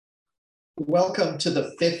Welcome to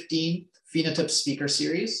the 15th Phenotype Speaker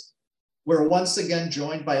Series. We're once again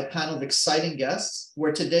joined by a panel of exciting guests,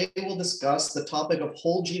 where today we'll discuss the topic of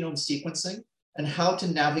whole genome sequencing and how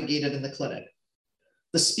to navigate it in the clinic.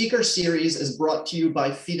 The speaker series is brought to you by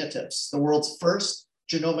Phenotypes, the world's first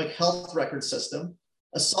genomic health record system,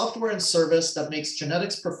 a software and service that makes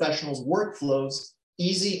genetics professionals' workflows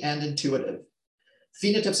easy and intuitive.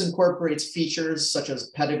 Phenotypes incorporates features such as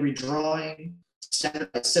pedigree drawing,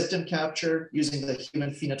 standardized symptom capture using the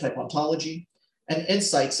human phenotype ontology, and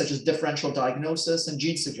insights such as differential diagnosis and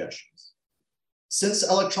gene suggestions. Since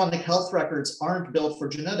electronic health records aren't built for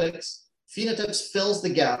genetics, Phenotypes fills the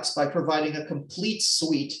gaps by providing a complete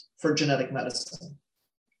suite for genetic medicine.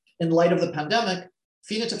 In light of the pandemic,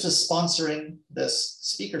 Phenotypes is sponsoring this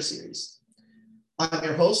speaker series. I'm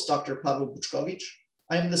your host, Dr. Paweł Buczkowicz.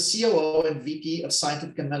 I am the COO and VP of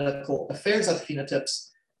Scientific and Medical Affairs at Phenotypes,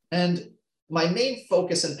 and my main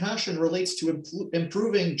focus and passion relates to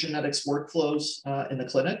improving genetics workflows in the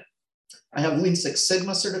clinic. I have Lean Six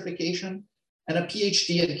Sigma certification and a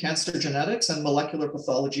PhD in cancer genetics and molecular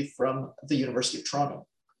pathology from the University of Toronto.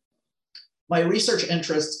 My research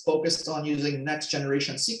interests focused on using next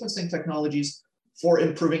generation sequencing technologies for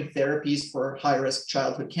improving therapies for high-risk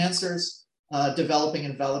childhood cancers, developing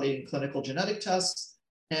and validating clinical genetic tests,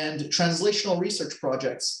 and translational research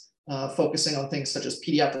projects focusing on things such as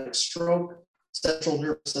pediatric stroke, central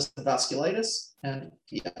nervous system vasculitis, and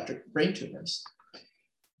pediatric brain tumors.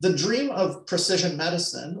 The dream of precision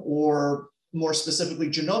medicine, or more specifically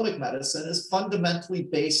genomic medicine, is fundamentally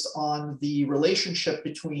based on the relationship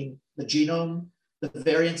between the genome, the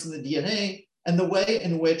variants in the DNA, and the way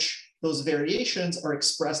in which those variations are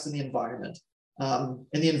expressed in the environment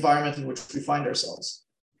in which we find ourselves.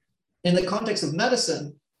 In the context of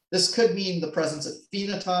medicine, this could mean the presence of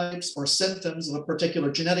phenotypes or symptoms of a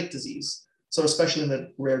particular genetic disease. So especially in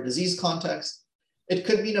the rare disease context, it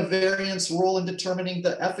could mean a variant's role in determining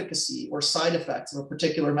the efficacy or side effects of a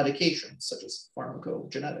particular medication, such as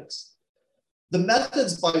pharmacogenetics. The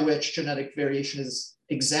methods by which genetic variation is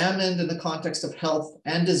examined in the context of health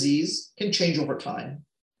and disease can change over time.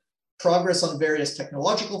 Progress on various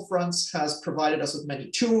technological fronts has provided us with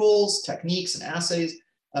many tools, techniques, and assays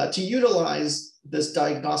to utilize it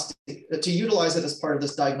as part of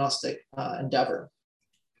this diagnostic endeavor.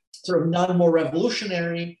 Sort of none more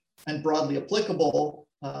revolutionary and broadly applicable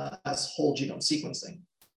as whole genome sequencing.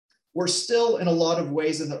 We're still in a lot of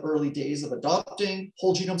ways in the early days of adopting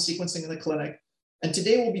whole genome sequencing in the clinic. And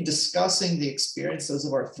today we'll be discussing the experiences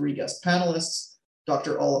of our three guest panelists,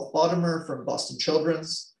 Dr. Olaf Bodemer from Boston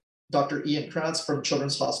Children's, Dr. Ian Krantz from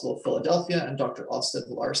Children's Hospital of Philadelphia, and Dr. Austin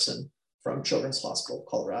Larson from Children's Hospital of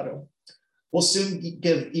Colorado. We'll soon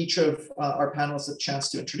give each of our panelists a chance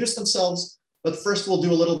to introduce themselves, but first we'll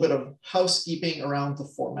do a little bit of housekeeping around the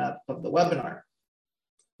format of the webinar.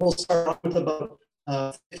 We'll start off with about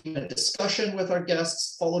a 15-minute discussion with our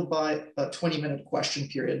guests, followed by a 20-minute question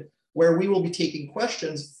period, where we will be taking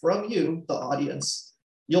questions from you, the audience.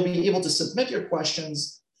 You'll be able to submit your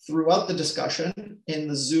questions throughout the discussion in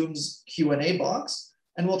the Zoom's Q&A box,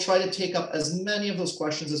 and we'll try to take up as many of those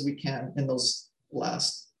questions as we can in those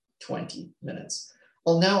last 20 minutes.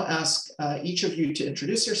 I'll now ask each of you to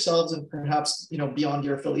introduce yourselves, and perhaps, beyond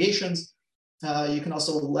your affiliations, you can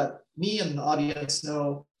also let me and the audience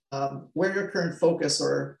know where your current focus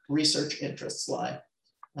or research interests lie.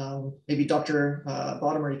 Maybe Dr.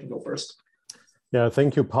 Bodemer, you can go first. Yeah,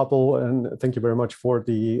 thank you, Pavel, and thank you very much for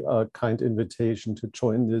the kind invitation to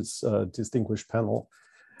join this distinguished panel.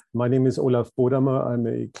 My name is Olaf Bodemer. I'm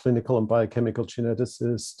a clinical and biochemical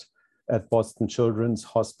geneticist at Boston Children's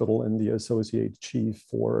Hospital and the Associate Chief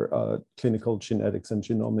for Clinical Genetics and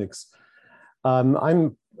Genomics.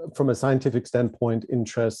 I'm, from a scientific standpoint,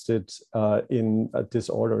 interested in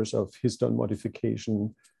disorders of histone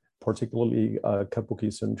modification, particularly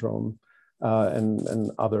Kaposi syndrome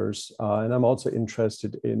and others. And I'm also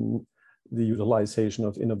interested in the utilization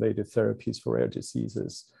of innovative therapies for rare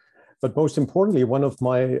diseases. But most importantly, one of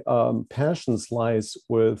my passions lies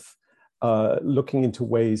with looking into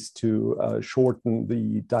ways to shorten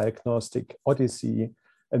the diagnostic odyssey,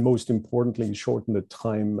 and most importantly, shorten the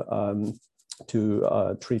time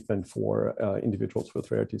to treatment for individuals with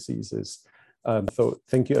rare diseases. So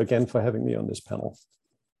thank you again for having me on this panel.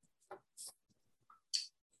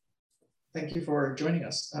 Thank you for joining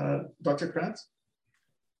us. Dr. Krantz?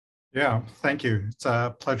 Yeah, thank you. It's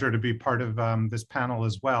a pleasure to be part of this panel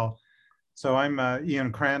as well. So I'm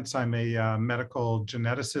Ian Krantz. I'm a medical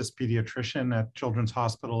geneticist, pediatrician at Children's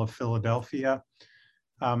Hospital of Philadelphia.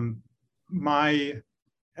 My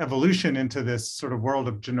evolution into this sort of world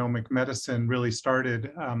of genomic medicine really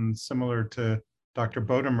started similar to Dr.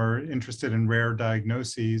 Bodemer interested in rare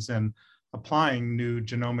diagnoses and applying new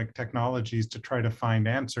genomic technologies to try to find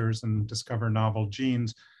answers and discover novel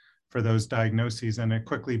genes for those diagnoses. And it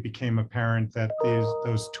quickly became apparent that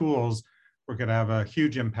those tools were going to have a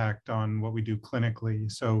huge impact on what we do clinically.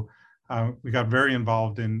 So we got very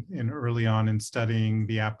involved in early on in studying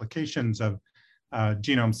the applications of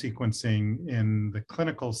genome sequencing in the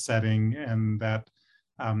clinical setting, and that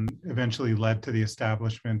eventually led to the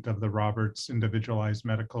establishment of the Roberts Individualized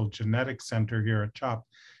Medical Genetics Center here at CHOP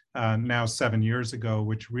now 7 years ago,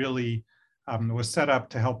 which really was set up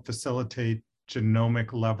to help facilitate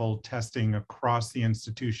genomic level testing across the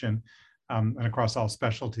institution and across all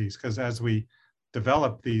specialties. Because as we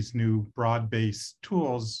developed these new broad-based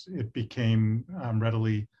tools, it became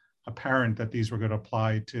readily apparent that these were going to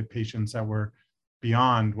apply to patients that were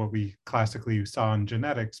beyond what we classically saw in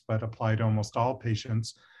genetics, but apply to almost all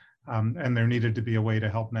patients. And there needed to be a way to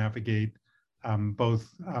help navigate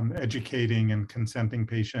both educating and consenting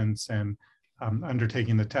patients and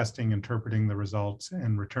undertaking the testing, interpreting the results,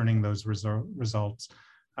 and returning those results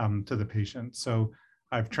to the patient. So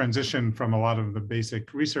I've transitioned from a lot of the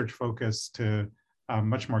basic research focus to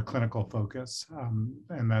much more clinical focus.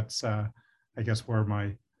 And that's, I guess, where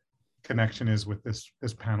my connection is with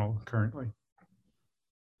this panel currently.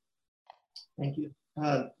 Thank you.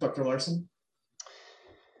 Dr. Larson?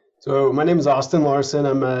 So my name is Austin Larson.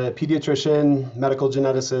 I'm a pediatrician, medical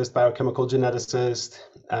geneticist, biochemical geneticist.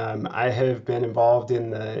 I have been involved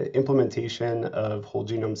in the implementation of whole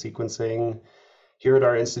genome sequencing here at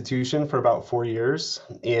our institution for about 4 years.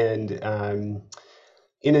 And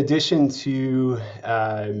in addition to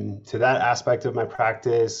that aspect of my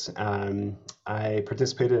practice, I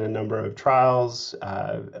participated in a number of trials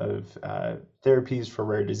of therapies for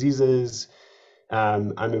rare diseases.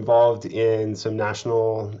 I'm involved in some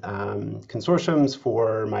national consortiums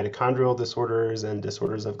for mitochondrial disorders and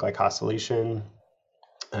disorders of glycosylation,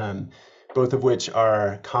 both of which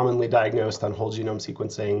are commonly diagnosed on whole genome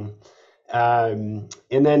sequencing.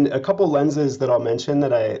 And then a couple lenses that I'll mention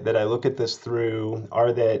that I look at this through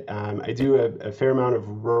are that I do a fair amount of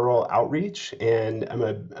rural outreach, and I'm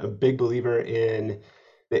a big believer in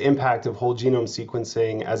the impact of whole genome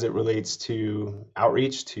sequencing as it relates to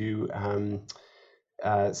outreach to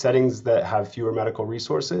settings that have fewer medical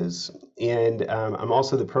resources. And I'm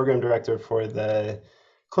also the program director for the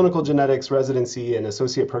clinical genetics residency and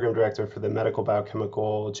associate program director for the medical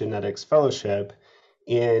biochemical genetics fellowship.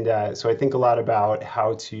 And so I think a lot about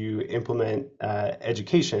how to implement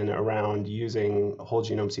education around using whole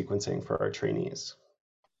genome sequencing for our trainees.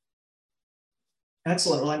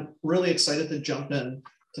 Excellent. Well, I'm really excited to jump in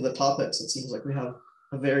to the topics. It seems like we have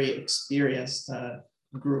a very experienced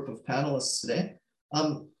group of panelists today.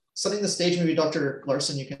 Setting the stage, maybe Dr.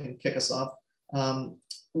 Larson, you can kick us off.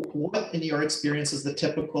 What, in your experience, does the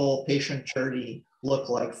typical patient journey look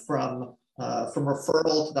like from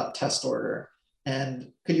referral to that test order?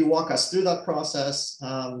 And could you walk us through that process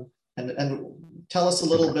and tell us a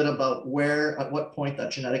little bit about at what point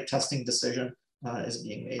that genetic testing decision is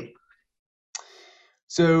being made?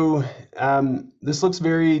 So this looks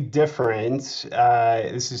very different.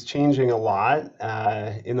 This is changing a lot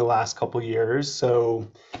in the last couple of years.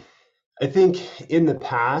 So I think in the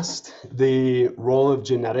past, the role of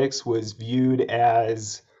genetics was viewed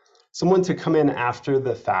as someone to come in after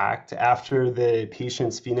the fact, after the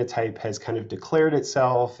patient's phenotype has kind of declared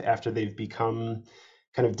itself, after they've become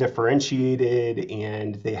kind of differentiated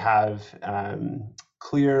and they have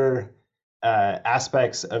clear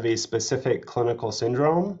aspects of a specific clinical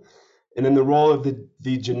syndrome. And then the role of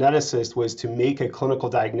the geneticist was to make a clinical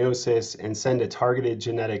diagnosis and send a targeted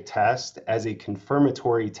genetic test as a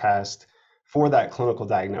confirmatory test for that clinical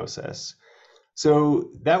diagnosis. So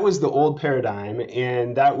that was the old paradigm,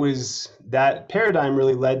 and that paradigm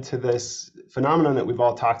really led to this phenomenon that we've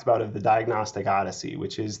all talked about of the diagnostic odyssey,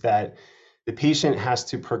 which is that the patient has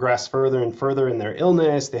to progress further and further in their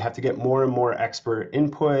illness. They have to get more and more expert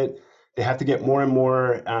input. They have to get more and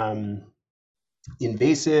more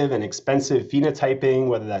invasive and expensive phenotyping,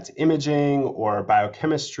 whether that's imaging or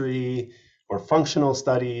biochemistry or functional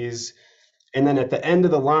studies. And then at the end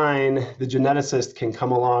of the line, the geneticist can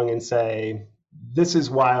come along and say, this is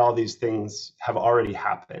why all these things have already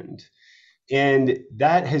happened. And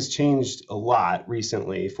that has changed a lot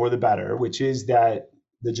recently for the better, which is that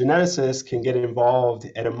the geneticist can get involved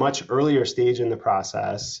at a much earlier stage in the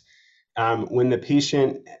process when the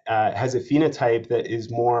patient has a phenotype that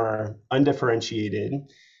is more undifferentiated.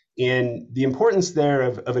 And the importance there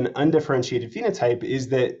of an undifferentiated phenotype is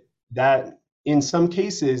that in some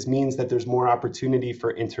cases means that there's more opportunity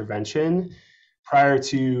for intervention prior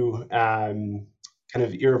to kind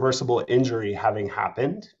of irreversible injury having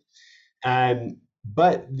happened.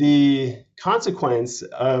 But the consequence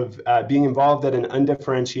of being involved at an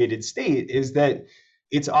undifferentiated state is that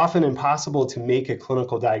it's often impossible to make a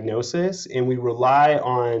clinical diagnosis, and we rely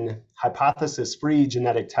on hypothesis-free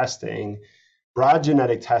genetic testing, broad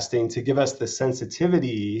genetic testing, to give us the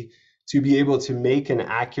sensitivity to be able to make an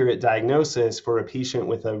accurate diagnosis for a patient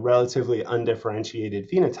with a relatively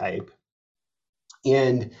undifferentiated phenotype.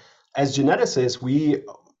 And as geneticists, we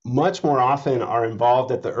much more often are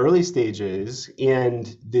involved at the early stages,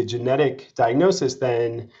 and the genetic diagnosis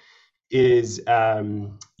then is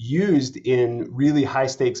used in really high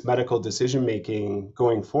stakes medical decision making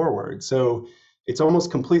going forward. So it's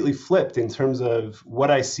almost completely flipped in terms of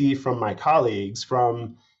what I see from my colleagues,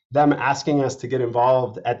 from them asking us to get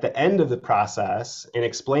involved at the end of the process and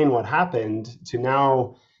explain what happened, to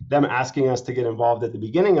now them asking us to get involved at the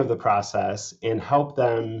beginning of the process and help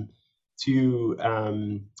them to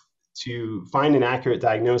find an accurate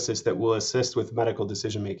diagnosis that will assist with medical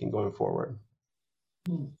decision making going forward.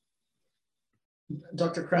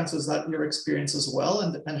 Dr. Krantz, is that your experience as well?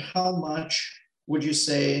 And how much would you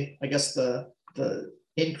say, I guess, the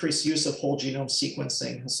increased use of whole genome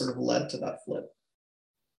sequencing has sort of led to that flip?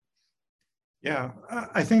 Yeah,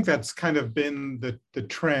 I think that's kind of been the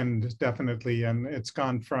trend, definitely. And it's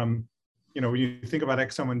gone from, when you think about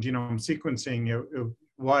exome and genome sequencing, it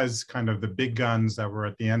was kind of the big guns that were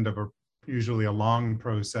at the end of usually a long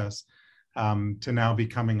process, to now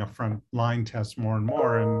becoming a frontline test more and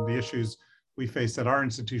more. And the issues we face at our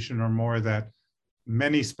institution are more that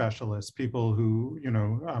many specialists, people who,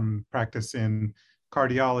 practice in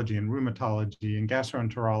cardiology and rheumatology and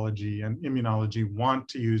gastroenterology and immunology, want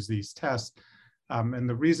to use these tests. And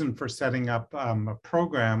the reason for setting up a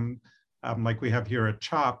program like we have here at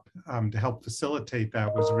CHOP to help facilitate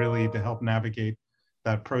that was really to help navigate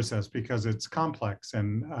that process, because it's complex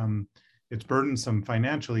and it's burdensome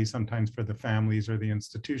financially, sometimes for the families or the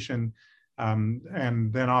institution.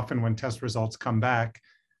 And then often when test results come back,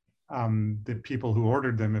 the people who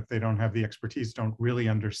ordered them, if they don't have the expertise, don't really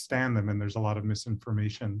understand them, and there's a lot of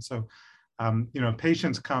misinformation. So,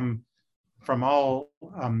 patients come from all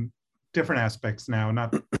different aspects now,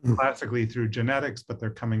 not classically through genetics, but they're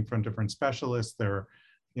coming from different specialists. There are,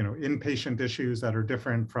 inpatient issues that are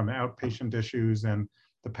different from outpatient issues and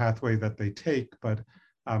the pathway that they take. But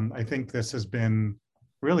I think this has been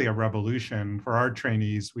really a revolution for our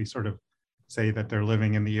trainees. We sort of say that they're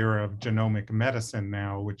living in the era of genomic medicine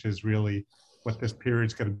now, which is really what this period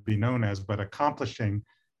is going to be known as, but accomplishing,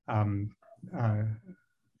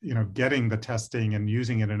 getting the testing and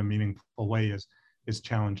using it in a meaningful way is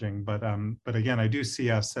challenging. But again, I do see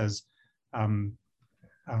us as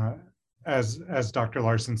Dr.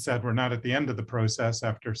 Larson said, we're not at the end of the process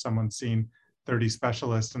after someone's seen 30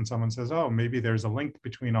 specialists and someone says, oh, maybe there's a link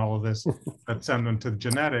between all of this, let's send them to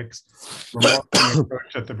genetics. We're more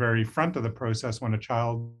approach at the very front of the process when a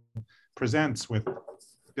child presents with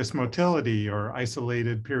dysmotility or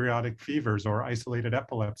isolated periodic fevers or isolated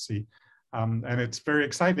epilepsy. And it's very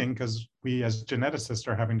exciting because we as geneticists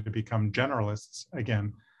are having to become generalists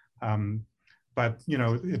again. But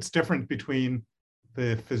it's different between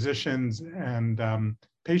the physicians and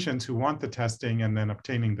patients who want the testing, and then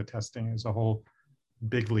obtaining the testing is a whole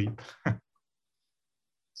big leap.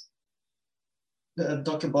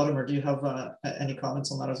 Dr. Bodemer, do you have any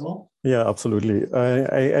comments on that as well? Yeah, absolutely.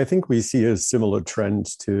 I think we see a similar trend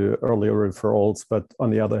to earlier referrals, but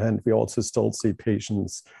on the other hand, we also still see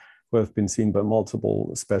patients who have been seen by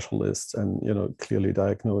multiple specialists, and clearly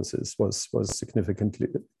diagnosis was significantly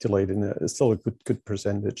delayed in still a good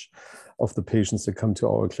percentage of the patients that come to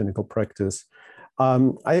our clinical practice.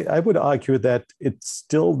 I would argue that it's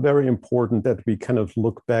still very important that we kind of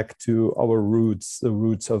look back to our roots, the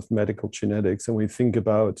roots of medical genetics, and we think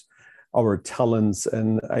about our talents.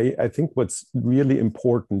 And I think what's really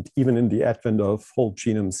important, even in the advent of whole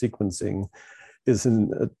genome sequencing, is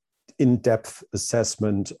an in-depth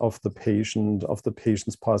assessment of the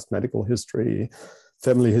patient's past medical history,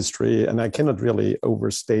 family history. And I cannot really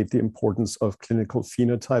overstate the importance of clinical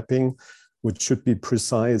phenotyping, which should be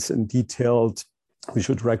precise and detailed. We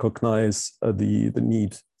should recognize the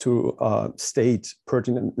need to state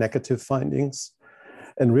pertinent negative findings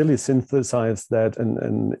and really synthesize that.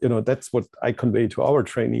 And that's what I convey to our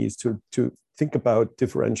trainees, to think about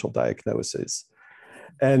differential diagnosis.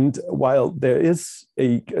 And while there is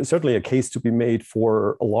certainly a case to be made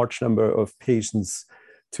for a large number of patients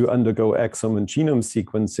to undergo exome and genome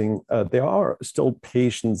sequencing, there are still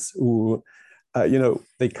patients who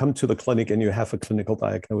they come to the clinic and you have a clinical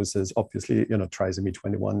diagnosis. Obviously, trisomy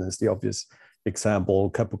 21 is the obvious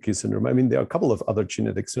example, Kaposi syndrome. I mean, there are a couple of other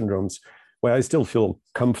genetic syndromes where I still feel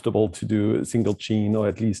comfortable to do a single gene or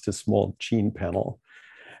at least a small gene panel.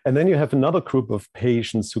 And then you have another group of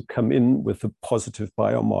patients who come in with the positive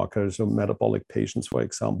biomarkers, or metabolic patients, for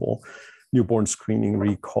example, newborn screening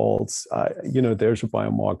recalls. There's a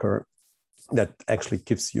biomarker that actually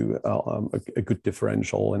gives you a good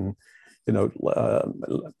differential and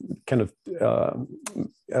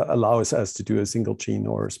allows us to do a single gene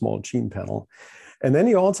or a small gene panel. And then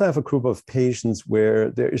you also have a group of patients where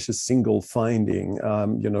there is a single finding,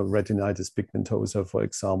 retinitis pigmentosa, for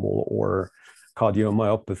example, or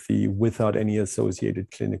cardiomyopathy without any associated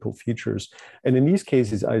clinical features. And in these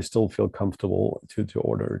cases, I still feel comfortable to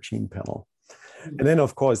order a gene panel. And then,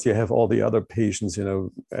 of course, you have all the other patients,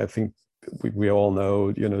 I think we all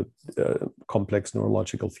know, complex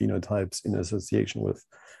neurological phenotypes in association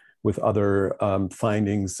with other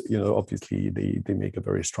findings. Obviously, they make a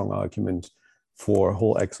very strong argument for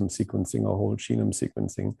whole exome sequencing or whole genome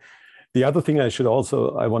sequencing. The other thing I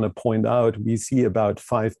want to point out, we see about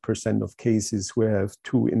 5% of cases who have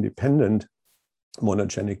two independent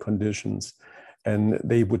monogenic conditions, and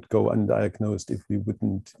they would go undiagnosed if we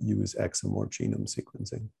wouldn't use exome or genome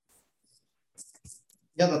sequencing.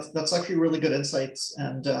 Yeah, that's actually really good insights,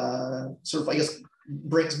 and sort of, I guess,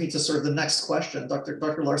 brings me to sort of the next question. Dr.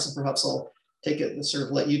 Larson, perhaps I'll take it, sort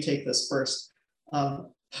of let you take this first.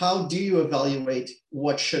 How do you evaluate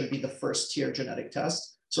what should be the first tier genetic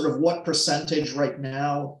test? Sort of what percentage right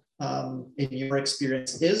now, in your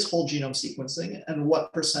experience, is whole genome sequencing, and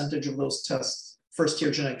what percentage of those tests, first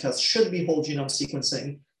tier genetic tests, should be whole genome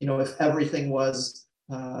sequencing, if everything was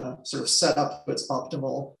sort of set up to its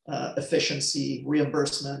optimal efficiency,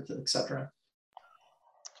 reimbursement, etc.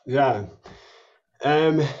 Yeah.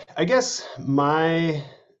 I guess my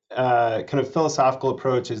kind of philosophical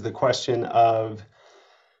approach is the question of,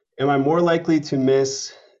 am I more likely to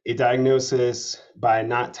miss a diagnosis by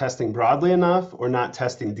not testing broadly enough or not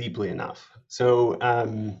testing deeply enough? So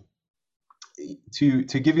to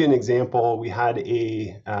give you an example, we had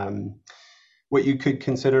what you could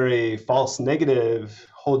consider a false negative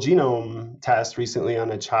whole genome test recently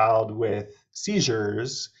on a child with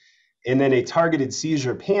seizures, and then a targeted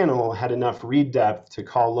seizure panel had enough read depth to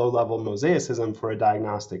call low-level mosaicism for a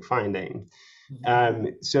diagnostic finding.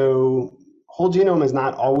 So whole genome is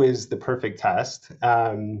not always the perfect test.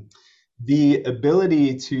 The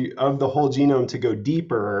ability of the whole genome to go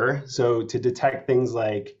deeper, so to detect things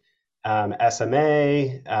like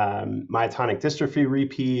SMA, myotonic dystrophy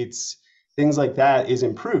repeats, things like that, is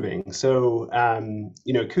improving. So,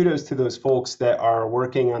 kudos to those folks that are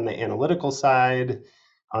working on the analytical side,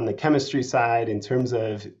 on the chemistry side, in terms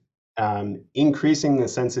of increasing the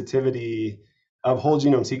sensitivity of whole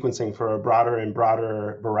genome sequencing for a broader and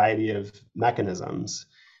broader variety of mechanisms.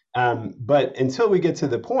 But until we get to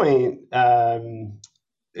the point,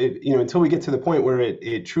 where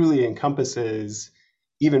it truly encompasses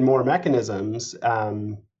even more mechanisms,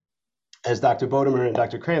 as Dr. Bodemer and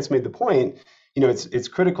Dr. Krantz made the point, it's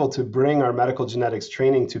critical to bring our medical genetics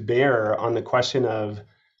training to bear on the question of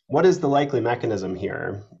what is the likely mechanism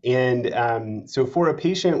here. And so for a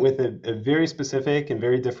patient with a very specific and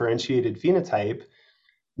very differentiated phenotype,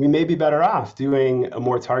 we may be better off doing a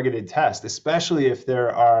more targeted test, especially if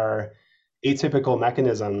there are atypical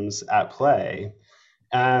mechanisms at play.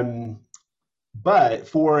 But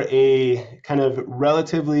for a kind of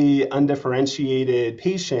relatively undifferentiated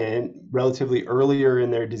patient, relatively earlier in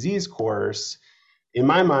their disease course, in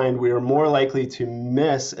my mind, we are more likely to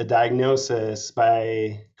miss a diagnosis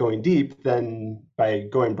by going deep than by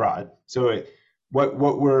going broad. So what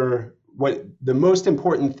the most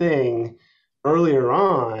important thing earlier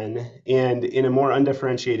on and in a more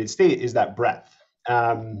undifferentiated state is that breadth.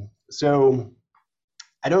 So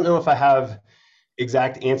I don't know if I have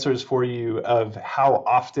exact answers for you of how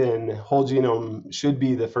often whole genome should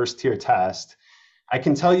be the first tier test. I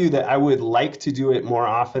can tell you that I would like to do it more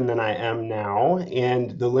often than I am now,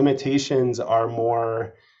 and the limitations are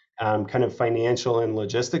more kind of financial and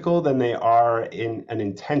logistical than they are in an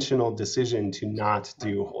intentional decision to not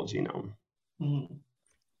do whole genome. Mm-hmm.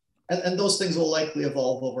 And those things will likely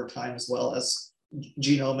evolve over time, as well as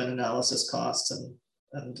genome and analysis costs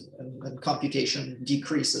and computation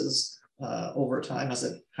decreases over time, as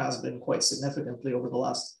it has been quite significantly over the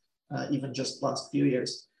last few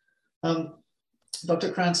years.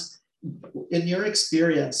 Dr. Krantz, in your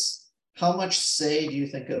experience, how much say do you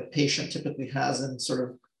think a patient typically has in sort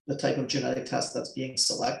of the type of genetic test that's being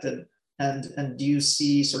selected? And do you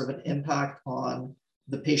see sort of an impact on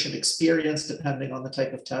the patient experience depending on the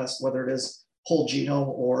type of test, whether it is whole genome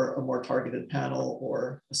or a more targeted panel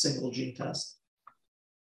or a single gene test?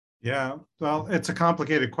 Yeah, well, it's a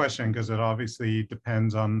complicated question because it obviously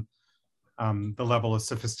depends on the level of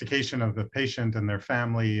sophistication of the patient and their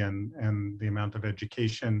family and the amount of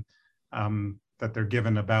education that they're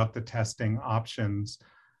given about the testing options.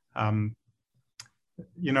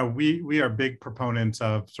 You know, we are big proponents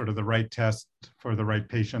of sort of the right test for the right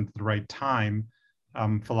patient at the right time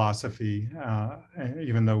philosophy,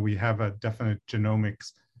 even though we have a definite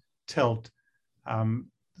genomics tilt.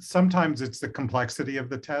 Sometimes it's the complexity of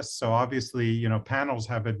the test. So obviously, you know, panels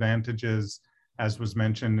have advantages, as was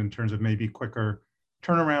mentioned, in terms of maybe quicker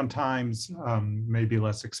turnaround times, maybe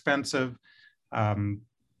less expensive.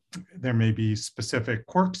 There may be specific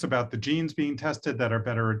quirks about the genes being tested that are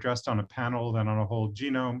better addressed on a panel than on a whole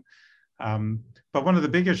genome. But one of the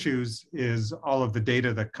big issues is all of the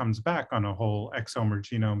data that comes back on a whole exome or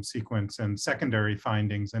genome sequence, and secondary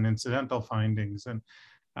findings and incidental findings and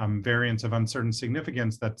variants of uncertain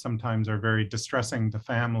significance that sometimes are very distressing to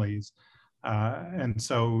families. And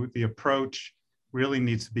so the approach really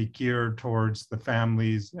needs to be geared towards the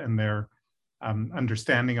families and their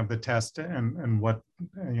understanding of the test and what,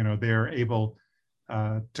 you know, they're able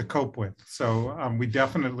to cope with. So we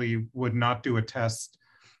definitely would not do a test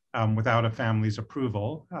without a family's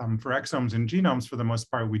approval. For exomes and genomes, for the most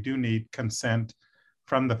part, we do need consent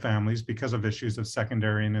from the families because of issues of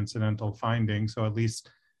secondary and incidental findings. So at least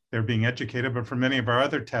they're being educated. But for many of our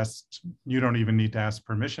other tests, you don't even need to ask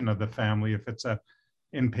permission of the family. If it's an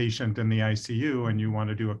inpatient in the ICU and you want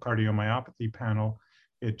to do a cardiomyopathy panel,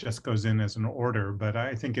 it just goes in as an order. But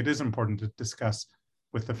I think it is important to discuss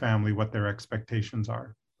with the family what their expectations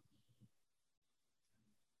are.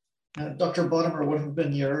 Dr. Bodemer, what have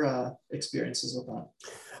been your experiences with that?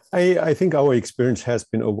 I think our experience has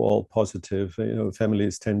been overall positive. You know,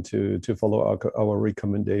 families tend to follow our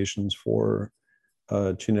recommendations for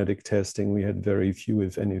genetic testing. We had very few,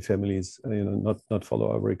 if any, families, you know, not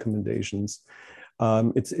follow our recommendations.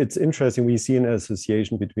 It's interesting. We see an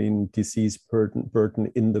association between disease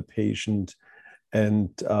burden in the patient and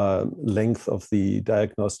length of the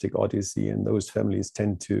diagnostic odyssey, and those families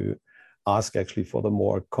tend to ask actually for the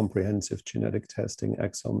more comprehensive genetic testing,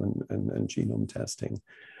 exome and genome testing.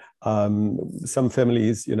 Some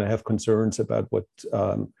families, you know, have concerns about what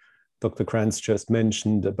Dr. Krantz just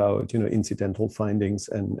mentioned about, you know, incidental findings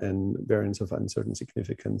and variants of uncertain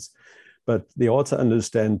significance. But they also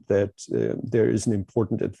understand that there is an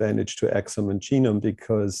important advantage to exome and genome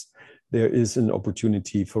because there is an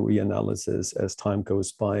opportunity for reanalysis as time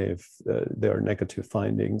goes by if there are negative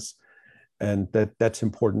findings. And that's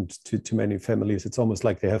important to many families. It's almost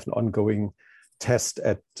like they have an ongoing test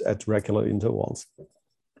at regular intervals.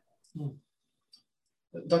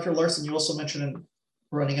 Dr. Larson, you also mentioned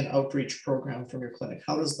running an outreach program from your clinic.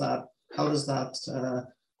 How does that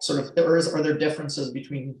sort of, are there differences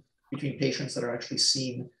between patients that are actually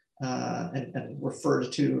seen and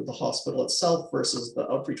referred to the hospital itself versus the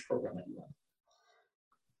outreach program that you run?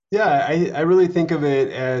 Yeah, I really think of it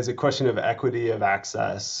as a question of equity of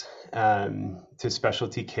access to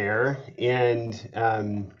specialty care. And,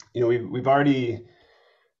 you know, we've already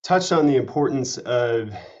touched on the importance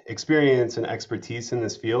of experience and expertise in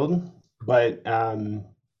this field, but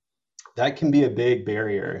that can be a big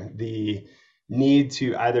barrier. The need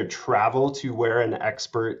to either travel to where an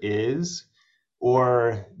expert is,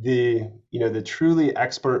 or the truly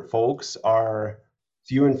expert folks are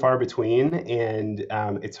few and far between, and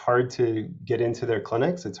it's hard to get into their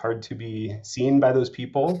clinics. It's hard to be seen by those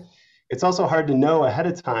people. It's also hard to know ahead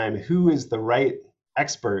of time who is the right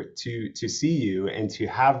expert to see you and to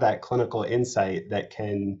have that clinical insight that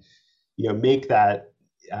can, you know, make that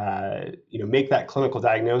clinical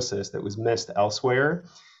diagnosis that was missed elsewhere.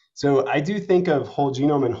 So I do think of whole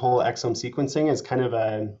genome and whole exome sequencing as kind of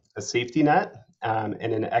a safety net and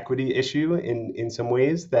an equity issue in some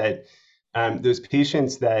ways, that those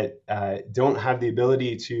patients that don't have the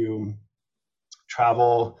ability to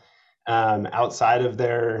travel outside of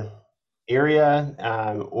their area,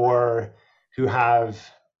 or who have,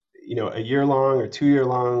 you know, a year-long or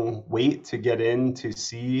 2-year-long wait to get in to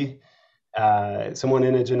see someone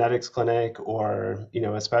in a genetics clinic, or, you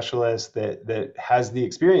know, a specialist that has the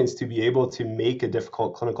experience to be able to make a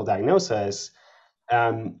difficult clinical diagnosis.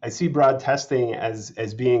 I see broad testing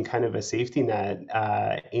as being kind of a safety net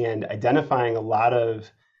and identifying a lot of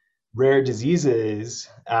rare diseases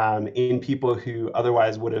in people who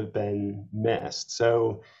otherwise would have been missed.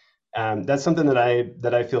 So that's something that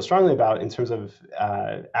I feel strongly about in terms of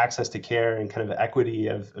access to care and kind of equity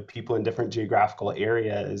of people in different geographical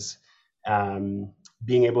areas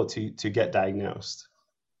being able to get diagnosed.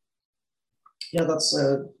 Yeah,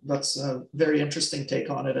 that's a very interesting take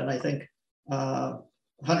on it, and I think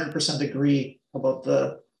 100% agree about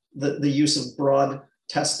the use of broad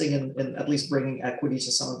testing and at least bringing equity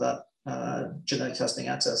to some of that genetic testing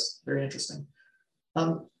access. Very interesting.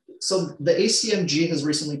 So the ACMG has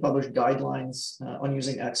recently published guidelines on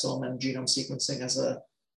using exome and genome sequencing as a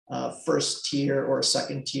first tier or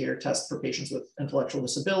second tier test for patients with intellectual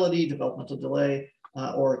disability, developmental delay,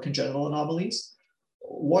 or congenital anomalies.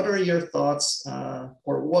 What are your thoughts,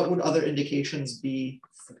 or what would other indications be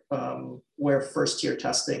where first tier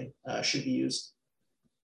testing should be used?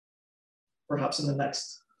 Perhaps in the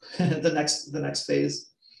next, the next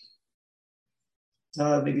phase.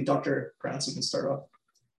 Maybe Dr. Krantz, you can start off.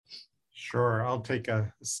 Sure, I'll take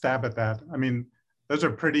a stab at that. I mean, those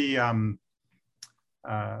are pretty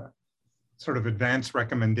sort of advanced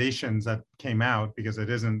recommendations that came out, because it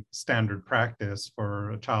isn't standard practice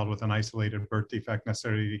for a child with an isolated birth defect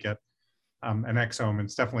necessarily to get an exome.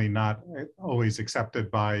 It's definitely not always accepted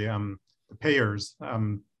by the payers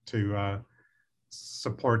to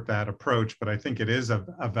support that approach, but I think it is a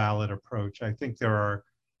valid approach. I think there are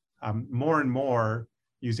more and more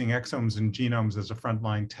using exomes and genomes as a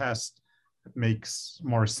frontline test makes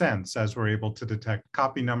more sense as we're able to detect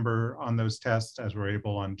copy number on those tests, as we're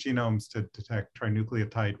able on genomes to detect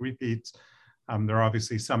trinucleotide repeats. There are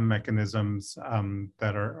obviously some mechanisms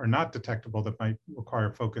that are not detectable that might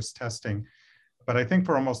require focused testing. But I think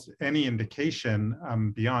for almost any indication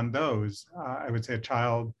beyond those, I would say a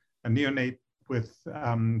neonate with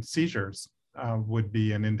seizures would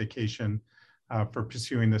be an indication for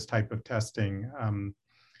pursuing this type of testing.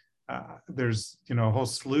 There's a whole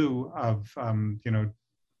slew of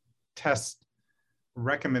test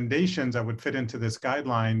recommendations that would fit into this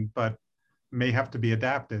guideline, but may have to be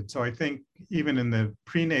adapted. So I think even in the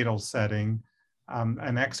prenatal setting, an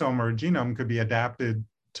exome or a genome could be adapted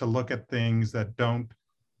to look at things that don't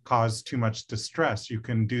cause too much distress. You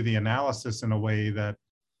can do the analysis in a way that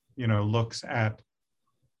looks at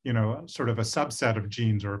sort of a subset of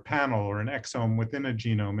genes or a panel or an exome within a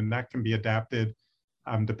genome, and that can be adapted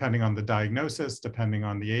depending on the diagnosis, depending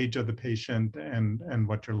on the age of the patient and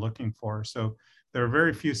what you're looking for. So there are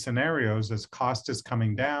very few scenarios, as cost is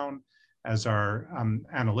coming down, as our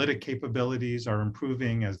analytic capabilities are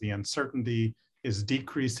improving, as the uncertainty is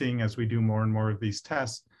decreasing as we do more and more of these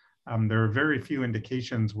tests. There are very few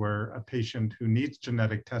indications where a patient who needs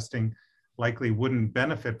genetic testing likely wouldn't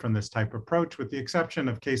benefit from this type of approach, with the exception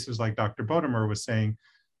of cases like Dr. Bodemer was saying.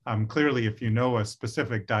 Clearly, if you know a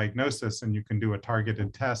specific diagnosis and you can do a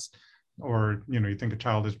targeted test, or you think a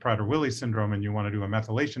child has Prader-Willi syndrome and you want to do a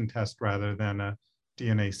methylation test rather than a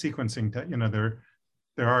DNA sequencing test,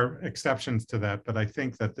 there are exceptions to that. But I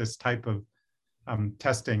think that this type of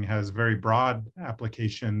testing has very broad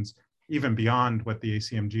applications, even beyond what the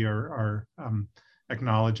ACMG are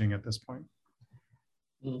acknowledging at this point.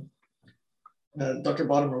 Mm. Dr.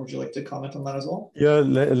 Bodemer, would you like to comment on that as well? Yeah,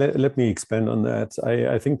 let me expand on that.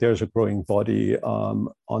 I think there's a growing body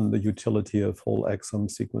on the utility of whole exome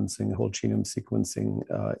sequencing, whole genome sequencing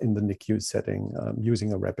in the NICU setting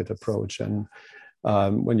using a rapid approach. And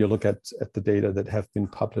when you look at the data that have been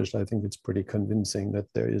published, I think it's pretty convincing that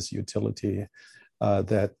there is utility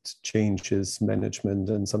that changes management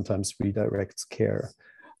and sometimes redirects care.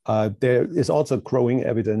 There is also growing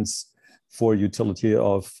evidence for utility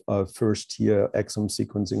of first-tier exome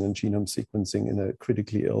sequencing and genome sequencing in a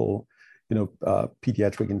critically ill,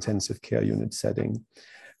 pediatric intensive care unit setting.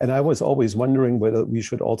 And I was always wondering whether we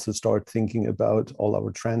should also start thinking about all our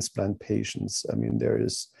transplant patients. I mean, there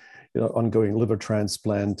is, ongoing liver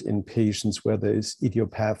transplant in patients where there is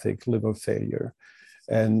idiopathic liver failure.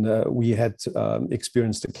 And we had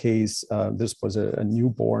experienced a case, this was a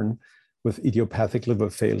newborn with idiopathic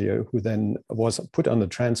liver failure, who then was put on the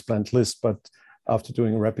transplant list, but after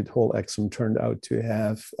doing a rapid whole exome turned out to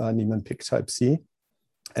have Niemann-Pick type C,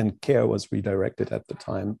 and care was redirected at the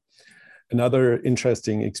time. Another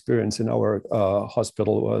interesting experience in our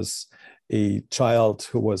hospital was a child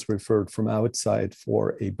who was referred from outside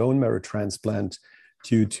for a bone marrow transplant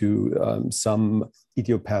due to some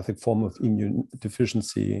idiopathic form of immune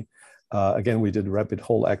deficiency. Again, we did a rapid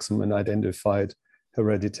whole exome and identified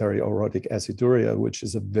hereditary orotic aciduria, which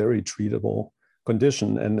is a very treatable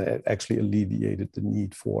condition, and it actually alleviated the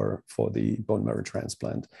need for the bone marrow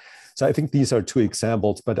transplant. So I think these are two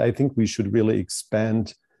examples, but I think we should really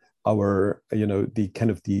expand our,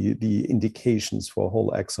 the indications for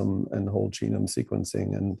whole exome and whole genome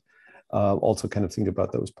sequencing, and also kind of think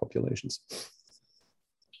about those populations.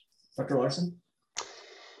 Dr. Larson?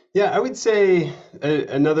 Yeah, I would say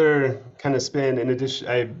another kind of spin, in addition,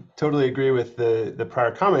 I totally agree with the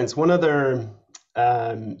prior comments. One other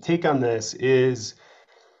take on this is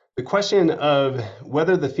the question of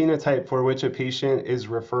whether the phenotype for which a patient is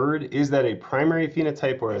referred, is that a primary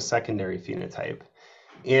phenotype or a secondary phenotype?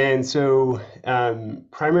 And so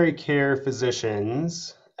primary care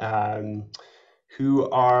physicians who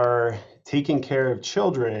are taking care of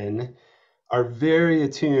children are very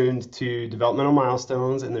attuned to developmental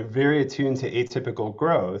milestones, and they're very attuned to atypical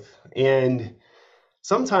growth. And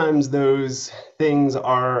sometimes those things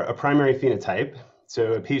are a primary phenotype.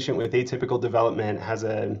 So a patient with atypical development has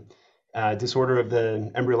a disorder of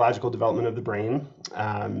the embryological development of the brain.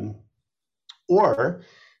 Or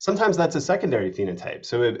sometimes that's a secondary phenotype.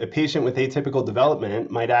 So a patient with atypical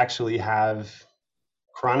development might actually have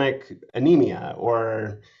chronic anemia,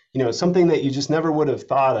 or something that you just never would have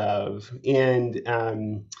thought of.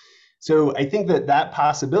 And so I think that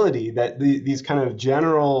possibility that these kind of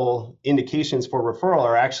general indications for referral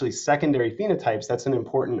are actually secondary phenotypes, that's an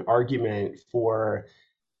important argument for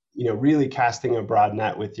really casting a broad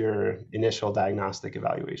net with your initial diagnostic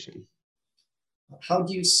evaluation. How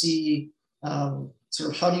do you see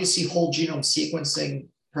how do you see whole genome sequencing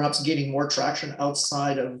perhaps gaining more traction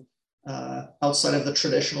outside of the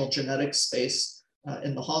traditional genetic space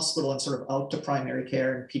in the hospital, and sort of out to primary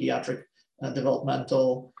care and pediatric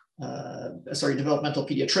developmental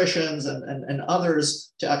pediatricians and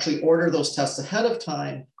others to actually order those tests ahead of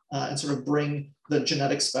time and sort of bring the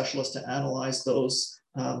genetic specialist to analyze those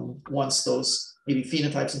once those maybe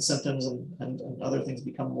phenotypes and symptoms and other things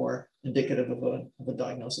become more indicative of a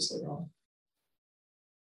diagnosis later on?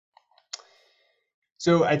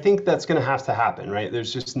 So I think that's going to have to happen, right?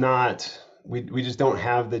 There's just not, we just don't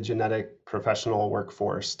have the genetic professional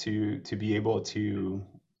workforce to be able to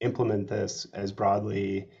implement this as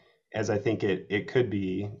broadly as I think it could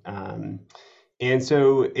be. And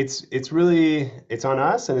so it's on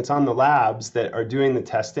us, and it's on the labs that are doing the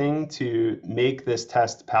testing to make this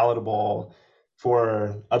test palatable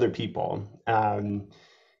for other people.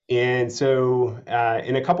 And so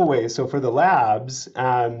in a couple ways, so for the labs,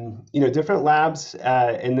 different labs,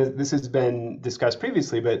 and this has been discussed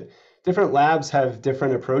previously, but different labs have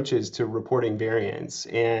different approaches to reporting variants.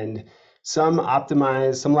 And some labs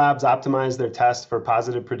optimize their test for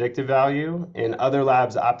positive predictive value, and other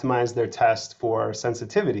labs optimize their test for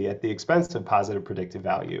sensitivity at the expense of positive predictive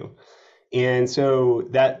value. And so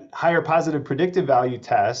that higher positive predictive value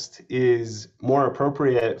test is more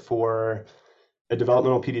appropriate for a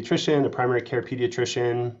developmental pediatrician, a primary care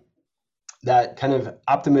pediatrician. That kind of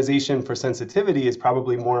optimization for sensitivity is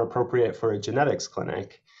probably more appropriate for a genetics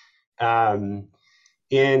clinic. And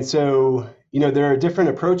so, there are different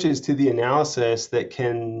approaches to the analysis that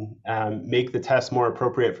can make the test more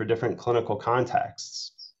appropriate for different clinical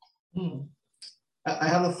contexts. I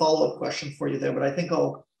have a follow-up question for you there, but I think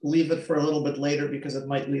I'll leave it for a little bit later because it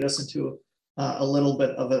might lead us into a little bit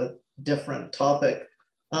of a different topic.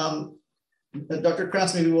 Dr.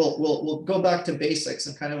 Krantz, maybe we'll go back to basics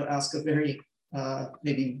and kind of ask a very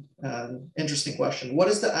interesting question. What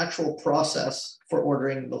is the actual process for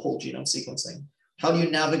ordering the whole genome sequencing? How do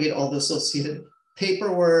you navigate all the associated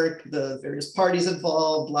paperwork, the various parties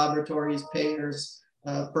involved, laboratories, payers,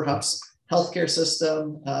 perhaps healthcare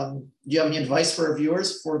system? Do you have any advice for our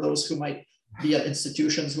viewers, for those who might be at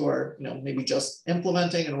institutions who are maybe just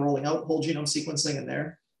implementing and rolling out whole genome sequencing in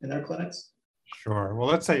their clinics? Sure. Well,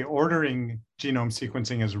 let's say ordering genome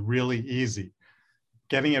sequencing is really easy.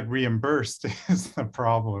 Getting it reimbursed is the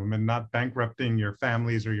problem, and not bankrupting your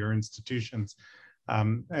families or your institutions.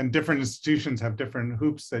 And different institutions have different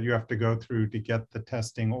hoops that you have to go through to get the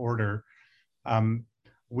testing order.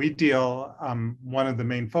 We deal, one of the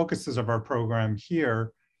main focuses of our program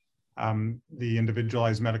here, the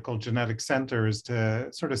Individualized Medical Genetics Center, is to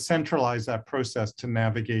sort of centralize that process to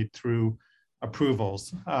navigate through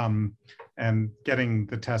approvals and getting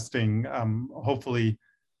the testing hopefully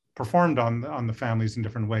performed on the families in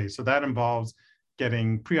different ways. So that involves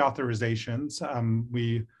getting pre-authorizations.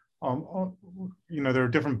 There are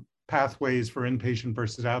different pathways for inpatient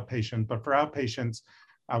versus outpatient, but for outpatients,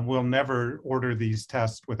 we'll never order these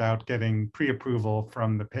tests without getting pre-approval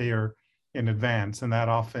from the payer in advance. And that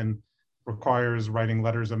often requires writing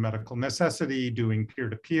letters of medical necessity, doing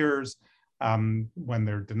peer-to-peers when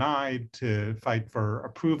they're denied, to fight for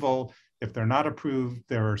approval. If they're not approved,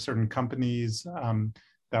 there are certain companies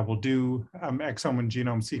that will do exome and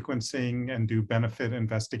genome sequencing and do benefit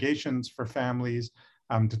investigations for families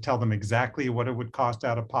to tell them exactly what it would cost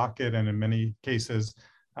out of pocket. And in many cases,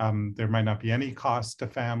 there might not be any cost to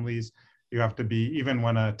families. You have to be, even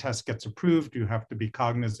when a test gets approved, you have to be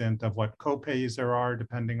cognizant of what copays there are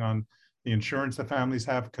depending on the insurance the families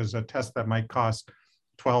have, because a test that might cost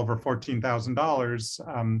 $12,000 or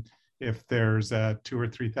 $14,000, if there's a $2,000 or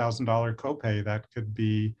 $3,000 copay, that could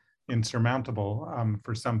be insurmountable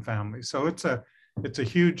for some families. So it's a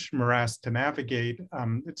huge morass to navigate.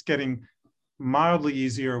 It's getting mildly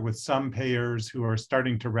easier with some payers who are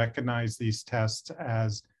starting to recognize these tests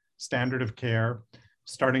as standard of care,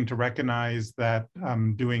 starting to recognize that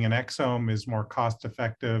doing an exome is more cost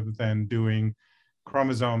effective than doing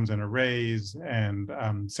chromosomes and arrays and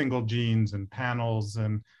single genes and panels,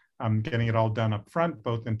 and getting it all done up front,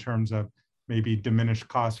 both in terms of maybe diminished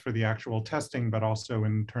costs for the actual testing, but also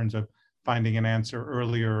in terms of finding an answer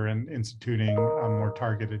earlier and instituting more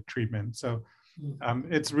targeted treatment. So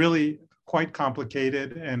it's really quite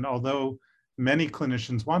complicated. And although many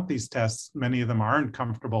clinicians want these tests, many of them aren't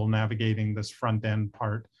comfortable navigating this front end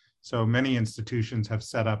part. So many institutions have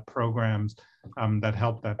set up programs that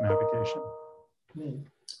help that navigation.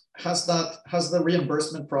 Has the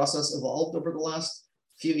reimbursement process evolved over the last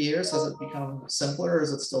few years? Has it become simpler, or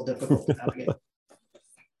is it still difficult to navigate?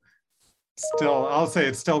 Still, I'll say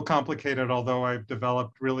it's still complicated, although I've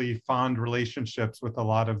developed really fond relationships with a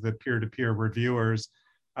lot of the peer-to-peer reviewers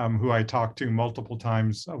who I talk to multiple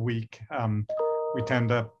times a week. We tend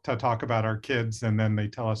to talk about our kids, and then they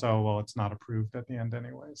tell us, oh, well, it's not approved at the end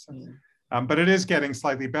anyway. So, but it is getting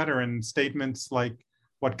slightly better, and statements like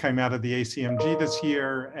what came out of the ACMG this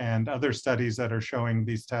year and other studies that are showing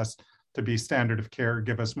these tests to be standard of care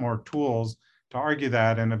give us more tools to argue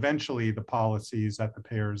that, and eventually the policies at the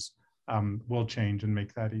payers will change and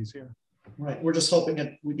make that easier. Right. We're just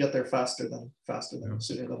hoping we get there faster than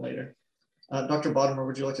sooner than later. Dr. Bodemer,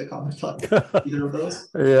 would you like to comment on either of those?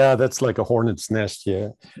 Yeah, that's like a hornet's nest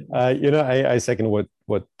here. I second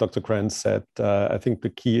what Dr. Krantz said. I think the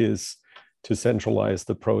key is to centralize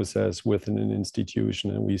the process within an institution.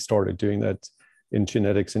 And we started doing that in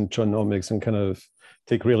genetics and genomics, and kind of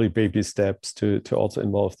take really baby steps to also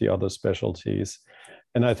involve the other specialties.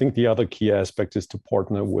 And I think the other key aspect is to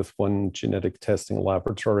partner with one genetic testing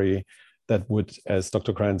laboratory that would, as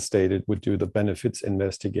Dr. Krantz stated, would do the benefits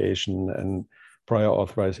investigation, and prior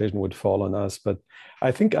authorization would fall on us. But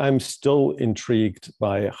I think I'm still intrigued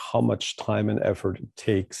by how much time and effort it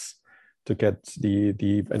takes to get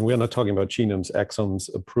and we're not talking about genomes,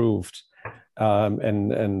 exomes approved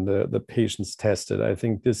and the patients tested. I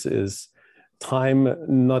think this is time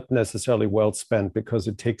not necessarily well spent, because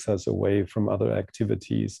it takes us away from other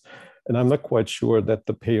activities. And I'm not quite sure that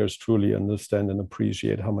the payers truly understand and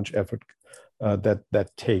appreciate how much effort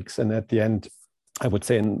that takes. And at the end, I would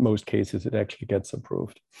say in most cases, it actually gets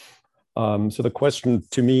approved. So the question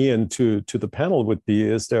to me and to the panel would be,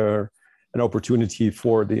 is there an opportunity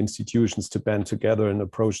for the institutions to band together and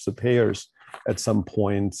approach the payers at some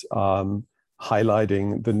point,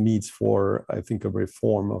 highlighting the needs for, I think, a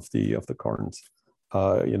reform of the current,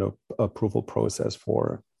 approval process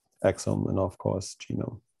for exome and, of course,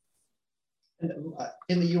 genome. And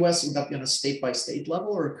in the US, would that be on a state-by-state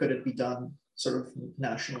level, or could it be done sort of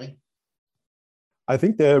nationally? I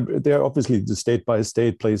think there obviously the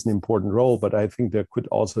state-by-state plays an important role, but I think there could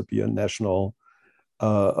also be a national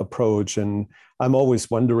approach. And I'm always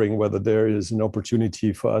wondering whether there is an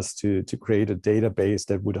opportunity for us to create a database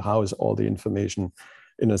that would house all the information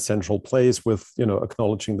in a central place, with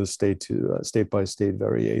acknowledging the state-by-state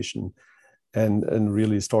variation, and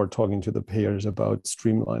really start talking to the payers about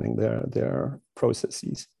streamlining their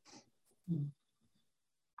processes.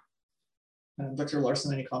 Dr.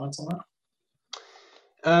 Larson, any comments on that?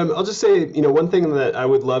 I'll just say, one thing that I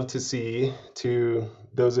would love to see, to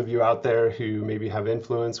those of you out there who maybe have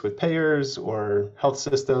influence with payers or health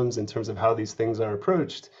systems in terms of how these things are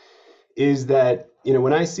approached, is that,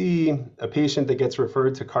 when I see a patient that gets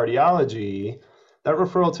referred to cardiology, that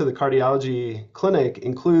referral to the cardiology clinic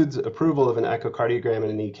includes approval of an echocardiogram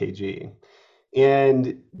and an EKG.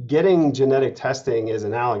 And getting genetic testing is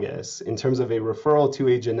analogous. In terms of a referral to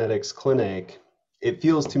a genetics clinic, it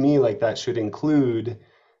feels to me like that should include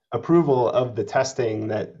approval of the testing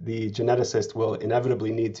that the geneticist will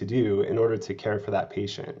inevitably need to do in order to care for that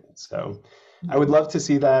patient. So I would love to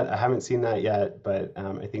see that. I haven't seen that yet, but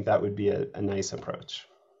I think that would be a nice approach.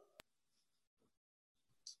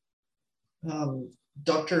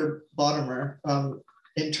 Dr. Bodemer,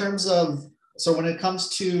 in terms of, so when it comes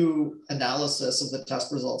to analysis of the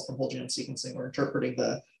test results from whole genome sequencing, or interpreting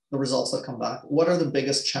the results that come back, what are the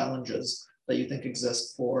biggest challenges that you think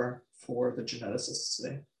exist for the geneticists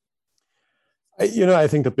today? I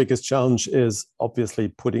think the biggest challenge is obviously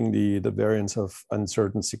putting the variants of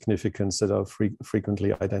uncertain significance that are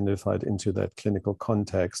frequently identified into that clinical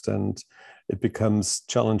context. And it becomes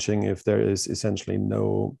challenging if there is essentially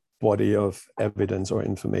no body of evidence or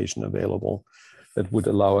information available that would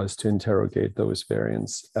allow us to interrogate those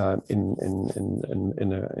variants in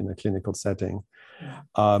a clinical setting.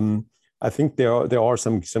 I think there are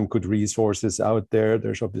some good resources out there.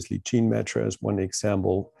 There's obviously GeneMatcher as one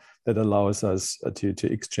example, that allows us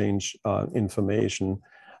to exchange information.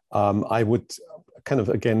 I would kind of,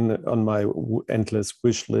 again, on my endless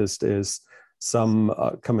wish list is some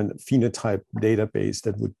common phenotype database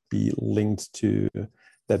that would be linked to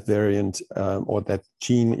that variant or that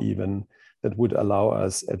gene even, that would allow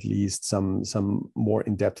us at least some more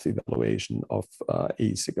in-depth evaluation of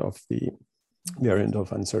ASIC, of the variant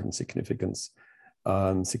of uncertain significance.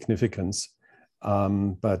 But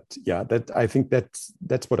yeah, I think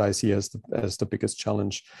that's what I see as the biggest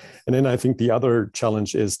challenge. And then I think the other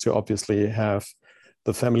challenge is to obviously have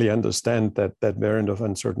the family understand that that variant of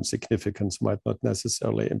uncertain significance might not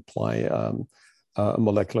necessarily imply a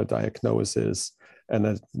molecular diagnosis, and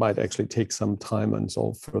it might actually take some time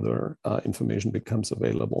until further information becomes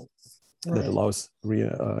available that allows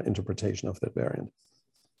reinterpretation of that variant.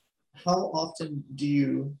 How often do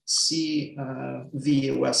you see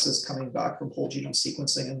VUSs coming back from whole genome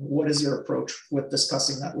sequencing, and what is your approach with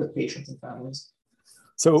discussing that with patients and families?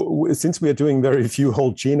 So since we are doing very few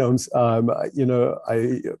whole genomes, I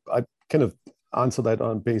kind of answer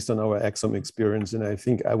that based on our exome experience, and I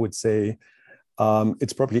think I would say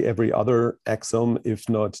it's probably every other exome, if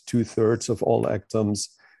not 2/3 of all exomes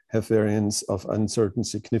have variants of uncertain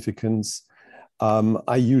significance.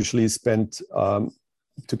 I usually spend,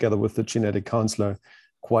 together with the genetic counselor,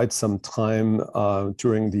 quite some time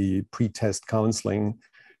during the pre-test counseling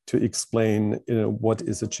to explain, what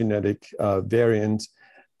is a genetic variant,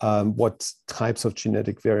 what types of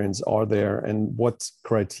genetic variants are there, and what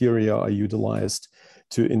criteria are utilized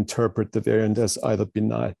to interpret the variant as either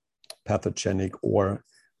benign, pathogenic, or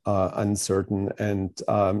uncertain, and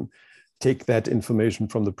take that information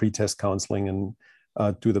from the pre-test counseling and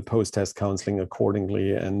do the post-test counseling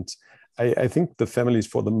accordingly. And I think the families,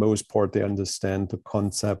 for the most part, they understand the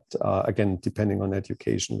concept, again, depending on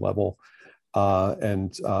education level,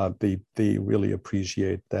 and they really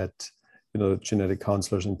appreciate that, genetic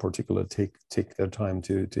counselors in particular take their time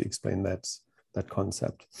to explain that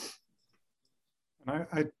concept. And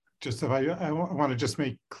I want to just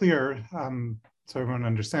make clear, so everyone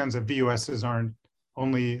understands that VUSs aren't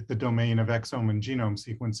only the domain of exome and genome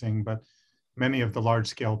sequencing, but many of the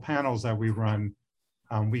large-scale panels that we run,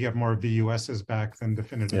 we get more VUSs back than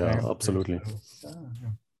definitive answers. Yeah, absolutely.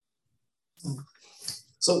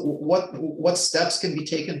 So what steps can be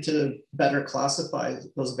taken to better classify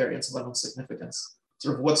those variants of unknown significance?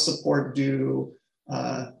 Sort of what support do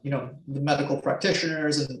the medical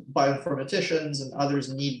practitioners and bioinformaticians and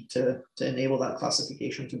others need to enable that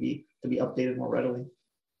classification to be updated more readily?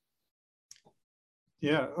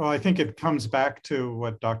 Yeah, well, I think it comes back to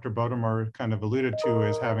what Dr. Bodmer kind of alluded to,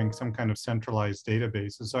 is having some kind of centralized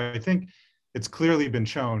databases. So I think it's clearly been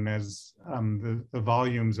shown as the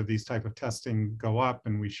volumes of these type of testing go up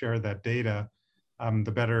and we share that data,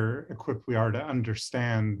 the better equipped we are to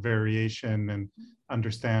understand variation and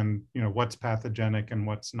understand, what's pathogenic and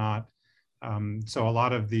what's not. So a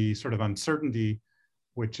lot of the sort of uncertainty,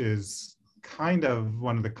 which is kind of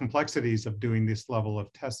one of the complexities of doing this level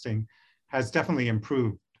of testing, has definitely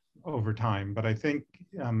improved over time. But I think,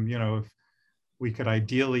 if we could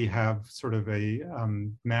ideally have sort of a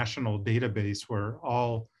national database where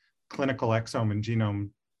all clinical exome and genome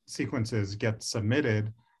sequences get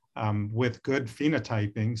submitted with good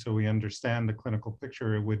phenotyping, so we understand the clinical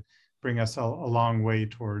picture, it would bring us a long way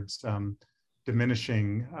towards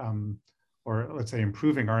diminishing, or let's say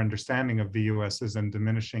improving our understanding of VUSs and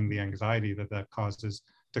diminishing the anxiety that causes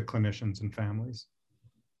to clinicians and families.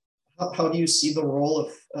 How do you see the role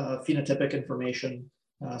of phenotypic information?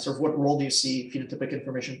 Sort of what role do you see phenotypic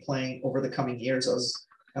information playing over the coming years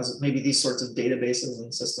as maybe these sorts of databases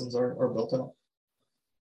and systems are built out?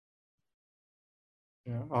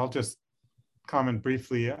 Yeah, I'll just comment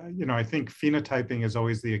briefly. I think phenotyping is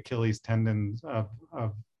always the Achilles tendon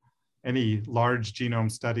of any large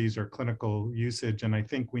genome studies or clinical usage. And I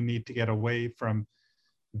think we need to get away from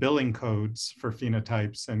billing codes for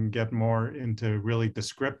phenotypes and get more into really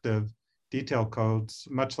descriptive detail codes,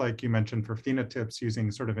 much like you mentioned for phenotypes, using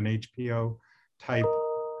sort of an HPO type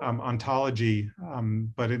ontology,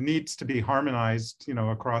 but it needs to be harmonized,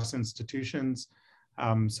 across institutions,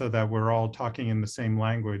 so that we're all talking in the same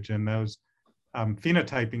language. And those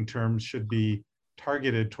phenotyping terms should be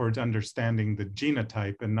targeted towards understanding the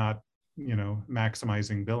genotype and not,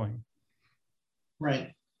 maximizing billing.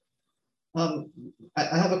 Right. I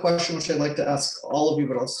have a question which I'd like to ask all of you,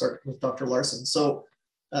 but I'll start with Dr. Larson. So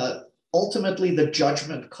ultimately, the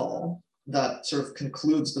judgment call that sort of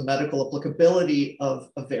concludes the medical applicability of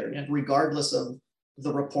a variant, regardless of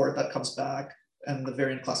the report that comes back and the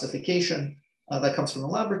variant classification that comes from the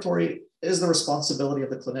laboratory, is the responsibility of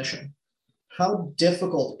the clinician. how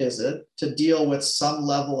difficult is it to deal with some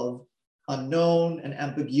level of unknown and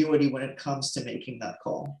ambiguity when it comes to making that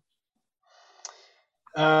call?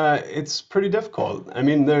 It's pretty difficult. I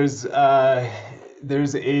mean, there's I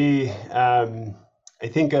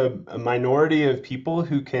think a minority of people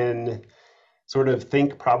who can sort of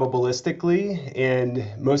think probabilistically, and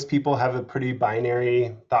most people have a pretty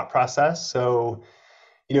binary thought process. So,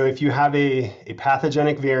 if you have a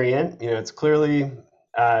pathogenic variant, it's clearly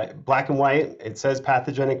black and white. It says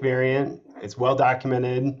pathogenic variant. It's well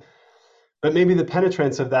documented. But maybe the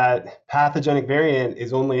penetrance of that pathogenic variant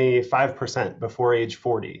is only 5% before age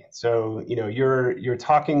 40. So, you're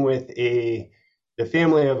talking with the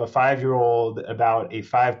family of a 5-year-old about a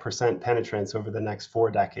 5% penetrance over the next 4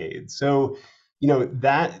 decades. So,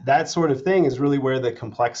 that sort of thing is really where the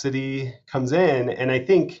complexity comes in. And I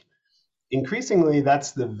think increasingly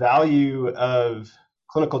that's the value of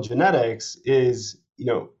clinical genetics is,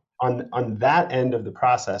 on that end of the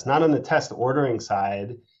process, not on the test ordering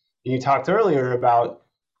side. And you talked earlier about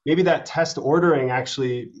maybe that test ordering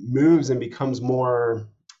actually moves and becomes more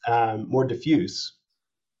diffuse.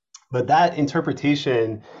 But that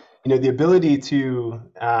interpretation, the ability to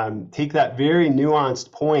take that very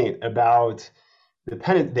nuanced point about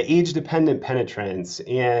the age-dependent penetrance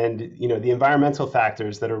and the environmental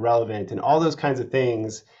factors that are relevant and all those kinds of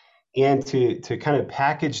things, and to kind of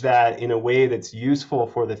package that in a way that's useful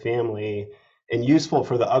for the family and useful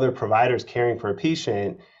for the other providers caring for a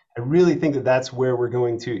patient. I really think that that's where we're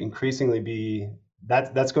going to increasingly be,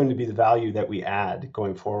 that's going to be the value that we add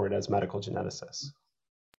going forward as medical geneticists.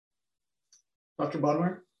 Dr.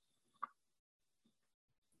 Bodmer?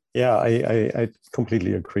 Yeah, I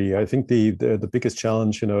completely agree. I think the biggest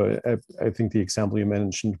challenge, I think the example you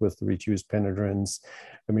mentioned with the reduced penetrance,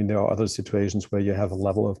 I mean, there are other situations where you have a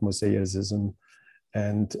level of mosaicism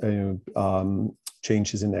and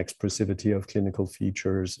changes in expressivity of clinical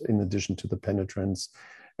features in addition to the penetrance,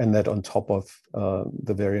 and that on top of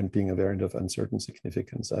the variant being a variant of uncertain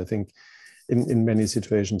significance. I think in many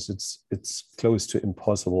situations it's close to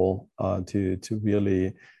impossible to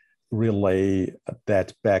really relay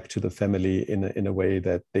that back to the family in a way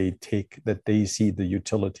that they see the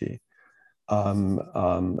utility, and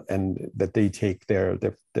that they take their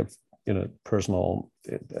personal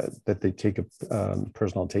that they take a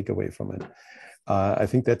personal takeaway from it. I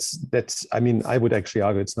think that's. I mean, I would actually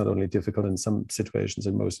argue it's not only difficult in some situations.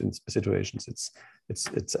 In most situations,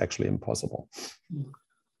 it's actually impossible.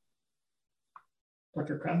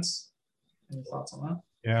 Dr. Krantz, any thoughts on that?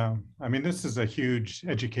 Yeah, I mean, this is a huge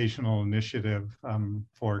educational initiative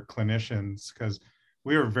for clinicians, because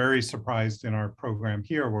we are very surprised in our program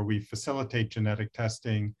here where we facilitate genetic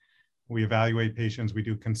testing, we evaluate patients, we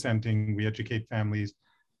do consenting, we educate families.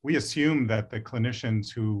 We assume that the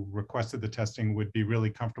clinicians who requested the testing would be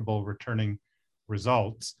really comfortable returning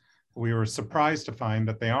results. We were surprised to find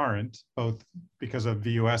that they aren't, both because of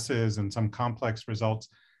VUSs and some complex results,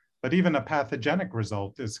 but even a pathogenic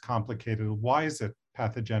result is complicated. Why is it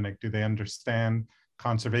pathogenic? Do they understand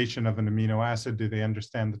conservation of an amino acid? Do they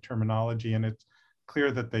understand the terminology? And it's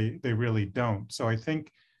clear that they really don't. So I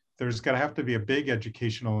think there's going to have to be a big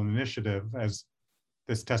educational initiative as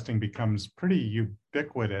this testing becomes pretty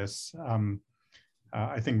ubiquitous.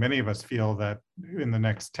 I think many of us feel that in the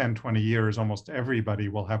next 10, 20 years, almost everybody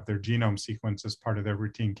will have their genome sequenced as part of their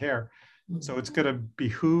routine care. So it's going to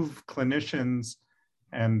behoove clinicians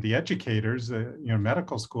and the educators,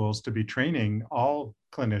 medical schools, to be training all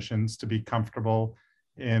clinicians to be comfortable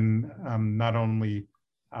in not only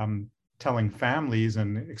telling families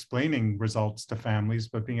and explaining results to families,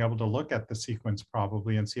 but being able to look at the sequence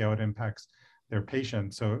probably and see how it impacts their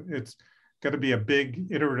patient. So it's got to be a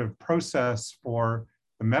big iterative process for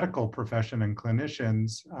the medical profession and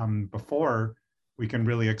clinicians before we can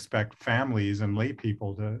really expect families and lay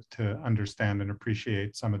people to understand and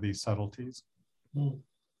appreciate some of these subtleties.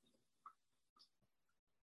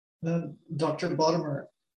 Dr. Bodmer,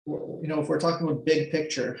 if we're talking about big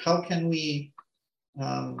picture, how can we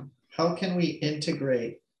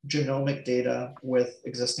integrate genomic data with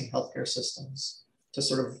existing healthcare systems to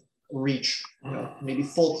sort of reach, maybe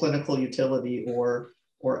full clinical utility or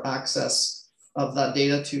access of that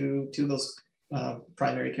data to those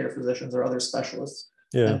primary care physicians or other specialists?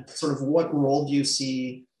 Yeah. And sort of what role do you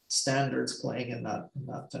see standards playing in that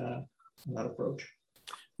approach?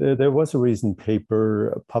 There was a recent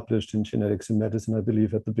paper published in Genetics in Medicine, I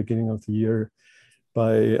believe, at the beginning of the year,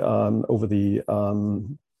 by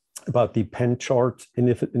about the PennChart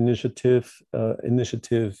initiative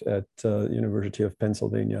at University of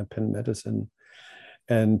Pennsylvania, Penn Medicine,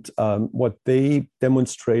 and what they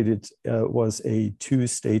demonstrated was a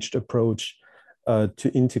two-staged approach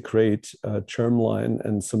to integrate germline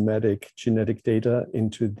and somatic genetic data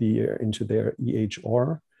into their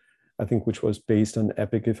EHR, I think, which was based on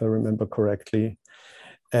Epic, if I remember correctly.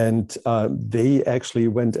 And they actually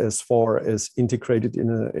went as far as integrated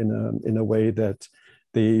in a way that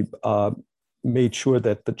they made sure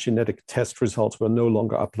that the genetic test results were no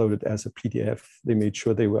longer uploaded as a PDF. They made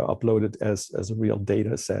sure they were uploaded as a real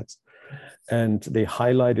data set. And they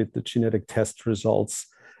highlighted the genetic test results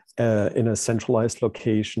in a centralized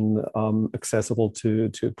location, accessible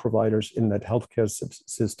to providers in that healthcare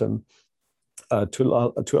system,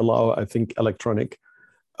 to allow, I think, electronic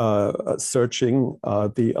searching.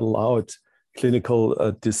 They allowed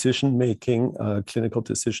clinical decision-making, clinical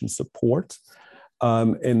decision support.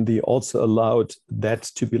 And they also allowed that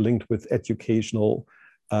to be linked with educational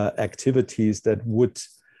activities that would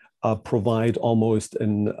provide almost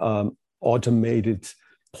an automated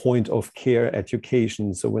point of care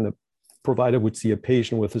education. So when a provider would see a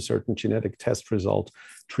patient with a certain genetic test result,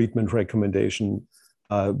 treatment recommendation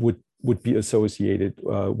would be associated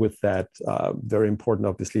with that. Very important,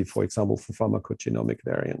 obviously, for example, for pharmacogenomic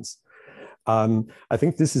variants. I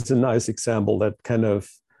think this is a nice example that kind of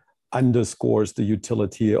underscores the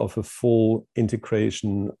utility of a full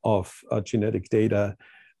integration of genetic data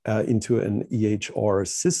into an EHR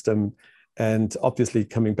system. And obviously,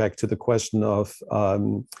 coming back to the question of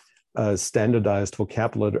standardized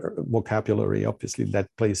vocabulary, obviously that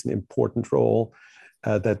plays an important role,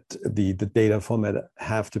 that the data format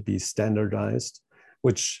have to be standardized,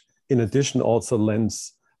 which in addition also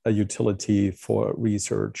lends a utility for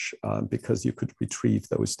research, because you could retrieve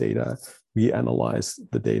those data, reanalyze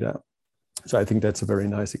the data. So I think that's a very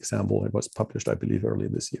nice example. It was published, I believe, earlier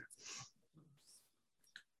this year.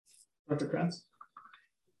 Dr. Krantz?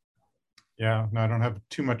 Yeah, no, I don't have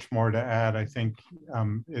too much more to add. I think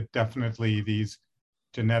it definitely, these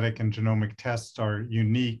genetic and genomic tests are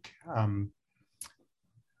unique,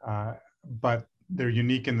 but they're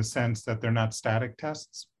unique in the sense that they're not static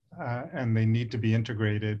tests, and they need to be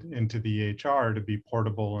integrated into the EHR to be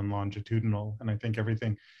portable and longitudinal. And I think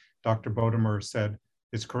everything Dr. Bodemer said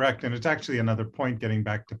is correct. And it's actually another point, getting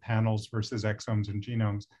back to panels versus exomes and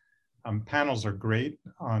genomes. Panels are great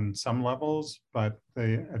on some levels, but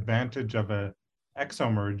the advantage of an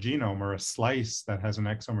exome or a genome or a slice that has an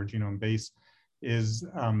exome or genome base is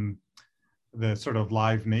the sort of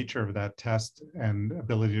live nature of that test and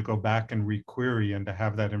ability to go back and requery and to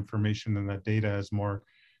have that information and that data as more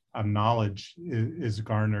knowledge is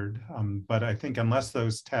garnered. But I think unless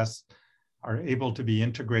those tests are able to be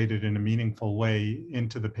integrated in a meaningful way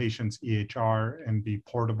into the patient's EHR and be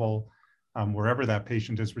portable wherever that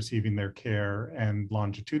patient is receiving their care, and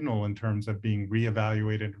longitudinal in terms of being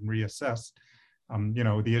reevaluated and reassessed, you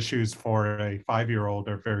know, the issues for a 5-year-old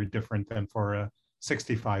are very different than for a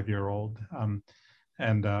 65-year-old.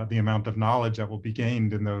 And the amount of knowledge that will be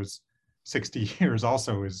gained in those 60 years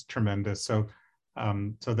also is tremendous. So,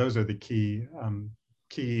 so those are the key,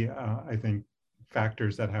 I think,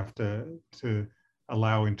 factors that have to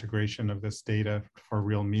allow integration of this data for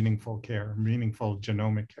real meaningful care, meaningful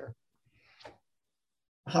genomic care.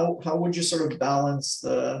 How would you sort of balance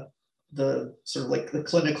the sort of like the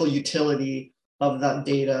clinical utility of that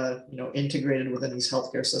data, you know, integrated within these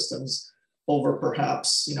healthcare systems over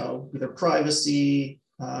perhaps, you know, either privacy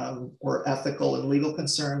or ethical and legal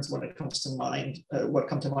concerns when it comes to mind, what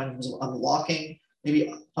come to mind in terms of unlocking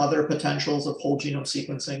maybe other potentials of whole genome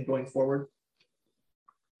sequencing going forward?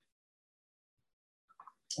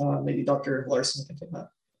 Maybe Dr. Larson can take that.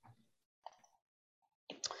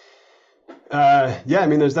 Yeah, I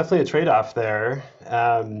mean, there's definitely a trade-off there,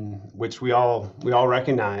 which we all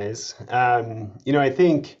recognize. You know, I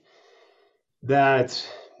think that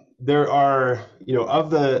there are, you know,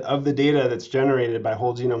 of the data that's generated by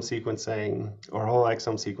whole genome sequencing or whole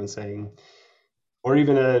exome sequencing, or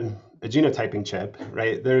even a genotyping chip,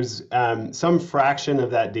 right? There's some fraction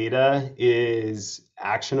of that data is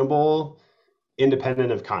actionable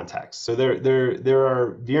independent of context. So there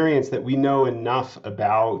are variants that we know enough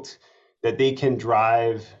about that they can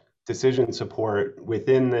drive decision support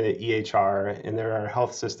within the EHR, and there are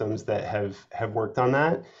health systems that have worked on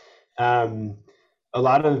that. A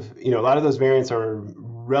lot of those variants are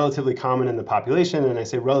relatively common in the population, and I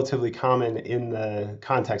say relatively common in the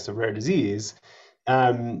context of rare disease.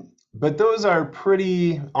 But those are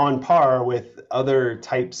pretty on par with other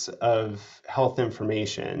types of health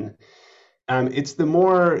information. It's the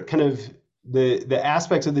more kind of the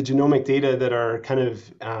aspects of the genomic data that are kind of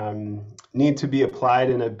need to be applied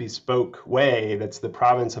in a bespoke way. That's the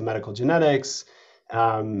province of medical genetics,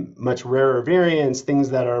 much rarer variants, things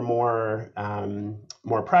that are more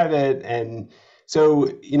private. And So,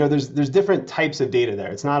 there's different types of data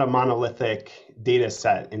there. It's not a monolithic data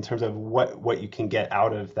set in terms of what you can get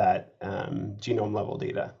out of that genome level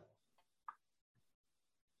data.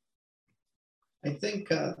 I think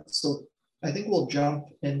so. I think we'll jump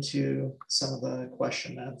into some of the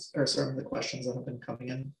questions that have been coming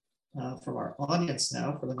in from our audience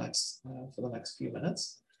now for the next few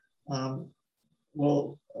minutes.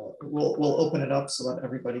 We'll open it up so that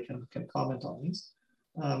everybody can comment on these.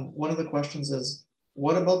 One of the questions is,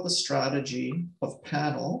 what about the strategy of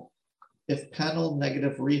panel if panel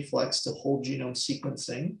negative reflex to whole genome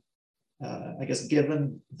sequencing? I guess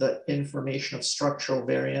given the information of structural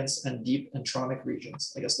variants and deep intronic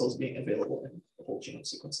regions, I guess those being available in the whole genome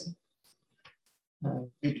sequencing.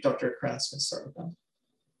 Maybe Dr. Krantz can start with that.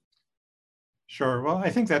 Sure. Well, I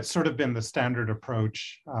think that's sort of been the standard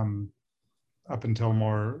approach up until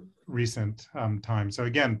more recent times. So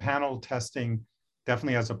again, panel testing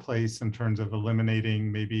definitely has a place in terms of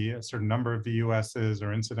eliminating maybe a certain number of VUSs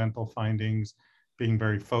or incidental findings, being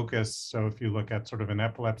very focused. So if you look at sort of an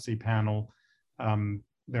epilepsy panel,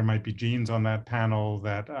 there might be genes on that panel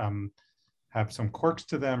that have some quirks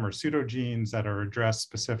to them or pseudogenes that are addressed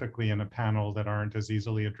specifically in a panel that aren't as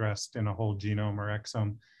easily addressed in a whole genome or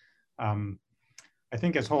exome. I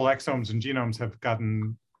think as whole exomes and genomes have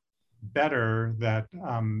gotten better, that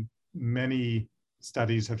many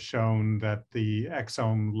studies have shown that the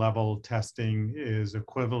exome level testing is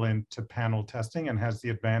equivalent to panel testing and has the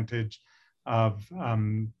advantage of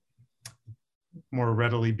more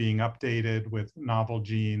readily being updated with novel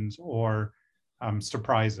genes or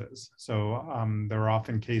surprises. So there are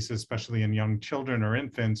often cases, especially in young children or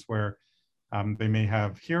infants, where they may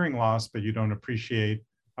have hearing loss, but you don't appreciate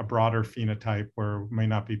a broader phenotype where it may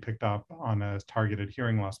not be picked up on a targeted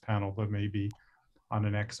hearing loss panel, but maybe on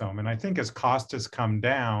an exome. And I think as cost has come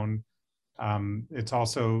down, it's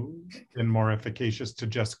also been more efficacious to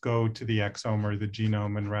just go to the exome or the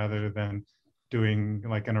genome, and rather than doing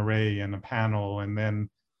like an array and a panel and then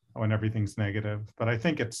when everything's negative. But I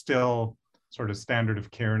think it's still sort of standard of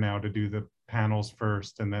care now to do the panels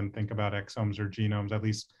first and then think about exomes or genomes, at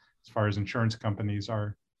least as far as insurance companies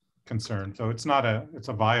are concerned. So it's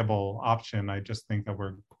a viable option. I just think that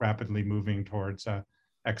we're rapidly moving towards a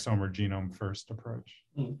exome or genome first approach.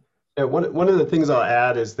 Yeah, one of the things I'll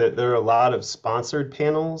add is that there are a lot of sponsored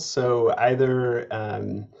panels. So either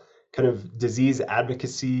kind of disease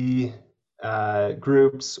advocacy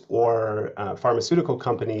groups or pharmaceutical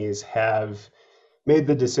companies have made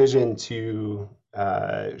the decision to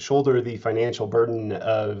shoulder the financial burden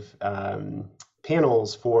of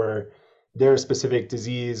panels for their specific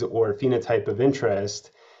disease or phenotype of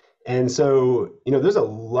interest. And so, there's a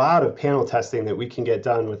lot of panel testing that we can get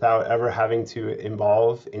done without ever having to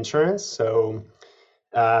involve insurance. So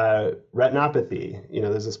retinopathy,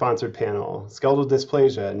 there's a sponsored panel, skeletal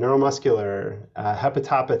dysplasia, neuromuscular,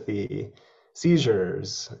 hepatopathy,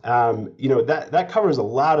 seizures, that covers a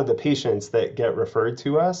lot of the patients that get referred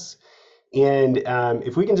to us. And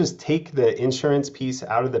if we can just take the insurance piece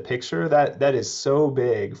out of the picture, that is so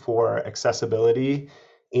big for accessibility.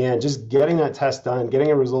 And just getting that test done, getting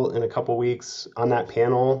a result in a couple weeks on that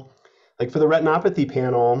panel, like for the retinopathy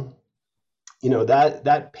panel,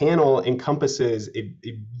 that panel encompasses a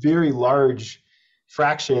very large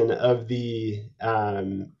fraction of the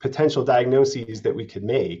potential diagnoses that we could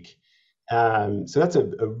make. So that's a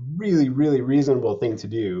really, really reasonable thing to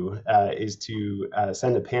do, is to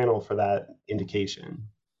send a panel for that indication.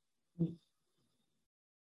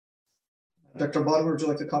 Dr. Bodmer, would you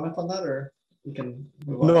like to comment on that, or we can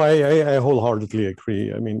move on? No, I wholeheartedly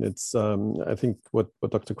agree. I mean, it's I think what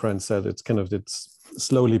Dr. Krantz said, it's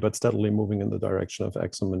slowly but steadily moving in the direction of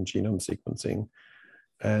exome and genome sequencing.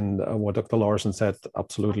 And what Dr. Larson said,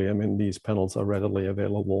 absolutely. I mean, these panels are readily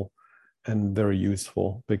available and very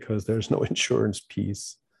useful because there's no insurance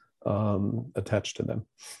piece attached to them.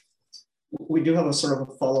 We do have a sort of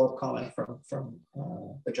a follow-up comment from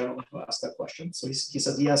the gentleman who asked that question. So he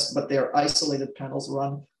says, yes, but they are isolated panels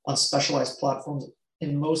run on specialized platforms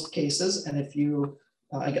in most cases. And if you,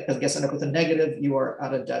 I guess, end up with a negative, you are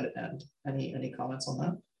at a dead end. Any comments on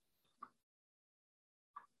that?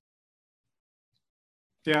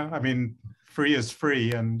 Yeah, I mean, free is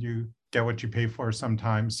free and you get what you pay for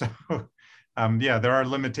sometimes. So yeah, there are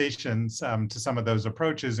limitations to some of those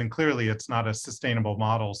approaches, and clearly it's not a sustainable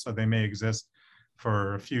model. So they may exist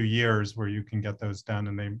for a few years where you can get those done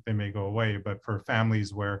and they may go away. But for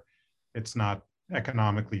families where it's not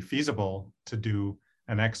economically feasible to do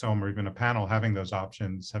an exome or even a panel, having those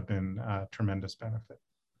options have been a tremendous benefit.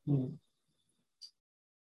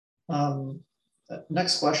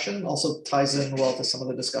 Next question also ties in well to some of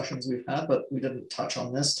the discussions we've had, but we didn't touch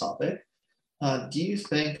on this topic. do you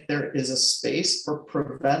think there is a space for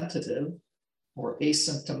preventative or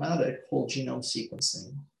asymptomatic whole genome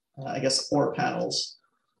sequencing? I guess, or panels,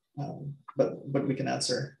 but we can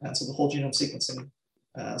answer the whole genome sequencing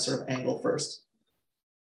sort of angle first.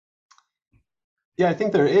 Yeah, I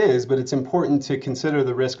think there is, but it's important to consider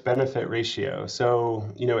the risk-benefit ratio.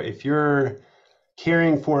 So, if you're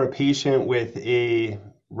caring for a patient with a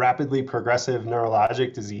rapidly progressive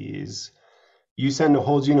neurologic disease, you send a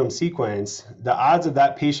whole genome sequence, the odds of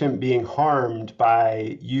that patient being harmed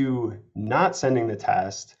by you not sending the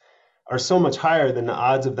test are so much higher than the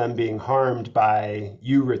odds of them being harmed by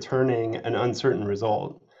you returning an uncertain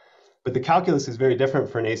result. But the calculus is very different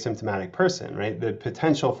for an asymptomatic person, right? The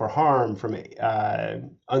potential for harm from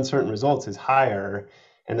uncertain results is higher,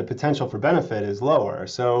 and the potential for benefit is lower.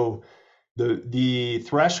 So the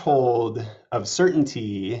threshold of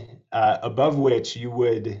certainty above which you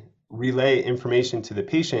would relay information to the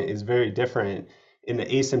patient is very different in the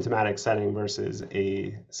asymptomatic setting versus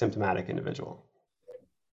a symptomatic individual.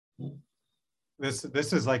 This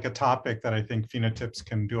is like a topic that I think Phenotyps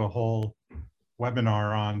can do a whole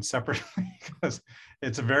webinar on separately, because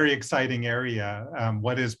it's a very exciting area.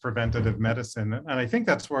 What is preventative medicine? And I think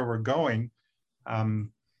that's where we're going.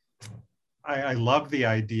 I love the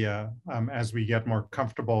idea as we get more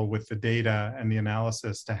comfortable with the data and the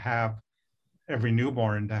analysis to have every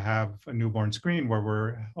newborn to have a newborn screen where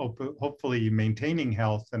we're hopefully maintaining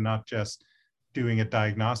health and not just doing it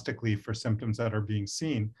diagnostically for symptoms that are being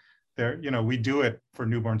seen. We do it for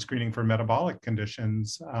newborn screening for metabolic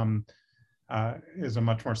conditions. Is a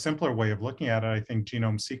much more simpler way of looking at it. I think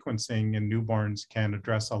genome sequencing in newborns can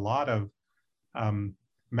address a lot of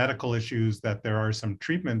medical issues that there are some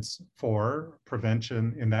treatments for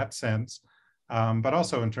prevention in that sense, but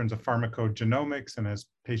also in terms of pharmacogenomics, and as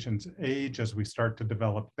patients age, as we start to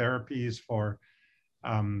develop therapies for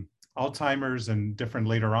Alzheimer's and different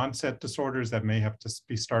later onset disorders that may have to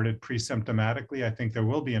be started pre-symptomatically, I think there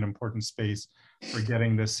will be an important space for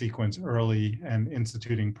getting this sequence early and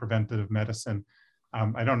instituting preventative medicine.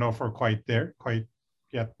 I don't know if we're quite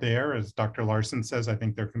yet there. As Dr. Larson says, I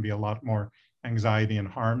think there can be a lot more anxiety and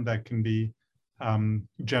harm that can be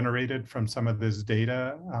generated from some of this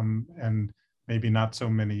data, and maybe not so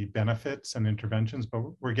many benefits and interventions, but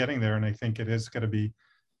we're getting there, and I think it is going to be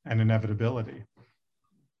an inevitability.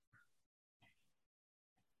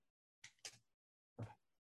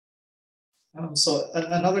 So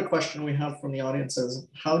another question we have from the audience is,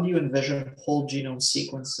 how do you envision whole genome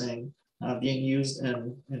sequencing being used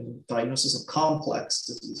in diagnosis of complex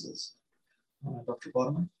diseases? Dr.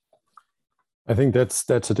 Bodemer? I think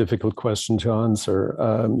that's a difficult question to answer.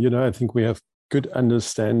 I think we have good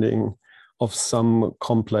understanding of some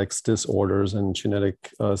complex disorders and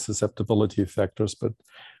genetic susceptibility factors, but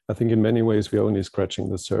I think in many ways we're only scratching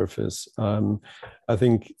the surface. I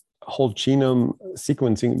think whole genome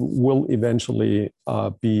sequencing will eventually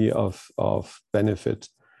be of benefit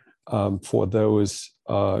for those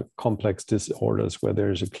complex disorders where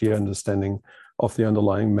there is a clear understanding of the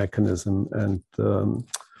underlying mechanism and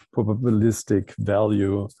probabilistic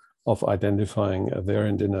value of identifying a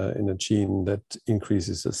variant in a gene that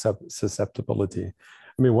increases susceptibility.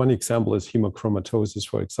 I mean, one example is hemochromatosis,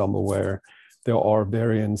 for example, where there are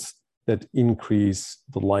variants that increase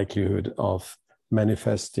the likelihood of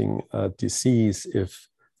manifesting disease if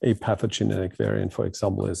a pathogenic variant, for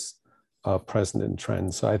example, is present in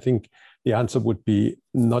trends. So I think the answer would be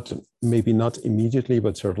maybe not immediately,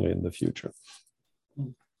 but certainly in the future.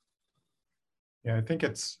 Yeah, I think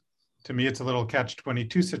to me, it's a little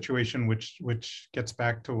catch-22 situation, which gets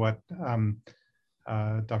back to what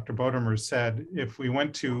Dr. Bodemer said. If we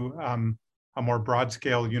went to a more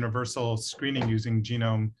broad-scale universal screening using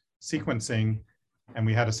genome sequencing, and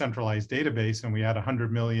we had a centralized database and we had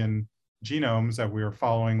 100 million genomes that we were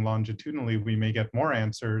following longitudinally, we may get more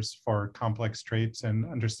answers for complex traits and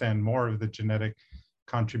understand more of the genetic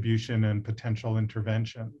contribution and potential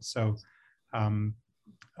intervention. So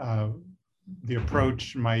the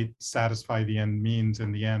approach might satisfy the end means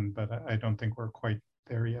in the end, but I don't think we're quite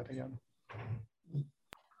there yet again.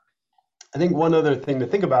 I think one other thing to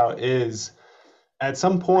think about is, at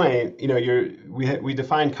some point, we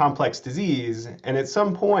define complex disease, and at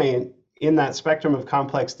some point in that spectrum of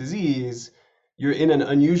complex disease, you're in an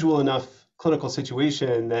unusual enough clinical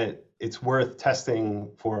situation that it's worth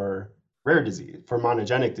testing for rare disease, for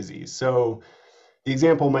monogenic disease. So the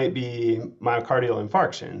example might be myocardial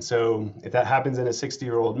infarction. So if that happens in a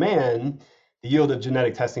 60-year-old man, the yield of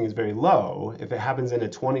genetic testing is very low. If it happens in a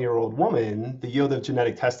 20-year-old woman, the yield of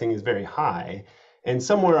genetic testing is very high. And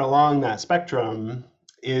somewhere along that spectrum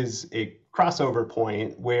is a crossover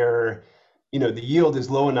point where the yield is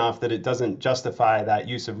low enough that it doesn't justify that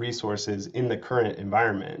use of resources in the current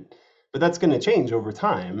environment. But that's going to change over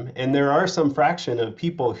time. And there are some fraction of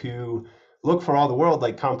people who look for all the world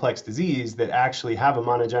like complex disease that actually have a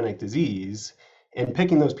monogenic disease. And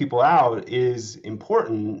picking those people out is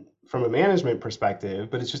important from a management perspective,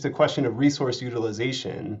 but it's just a question of resource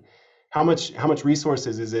utilization. How much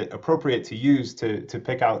resources is it appropriate to use to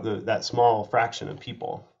pick out that small fraction of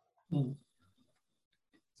people?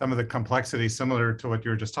 Some of the complexity similar to what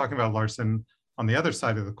you were just talking about, Larson, on the other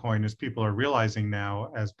side of the coin is people are realizing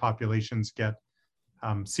now as populations get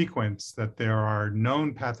sequenced that there are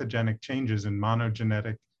known pathogenic changes in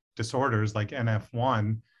monogenetic disorders like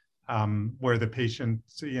NF1 where the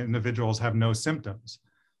individuals have no symptoms.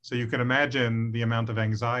 So you can imagine the amount of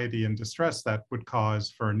anxiety and distress that would cause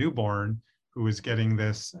for a newborn who is getting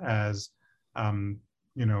this as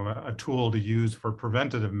a tool to use for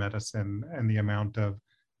preventative medicine, and the amount of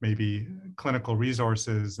maybe clinical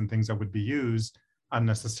resources and things that would be used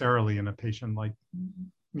unnecessarily in a patient like,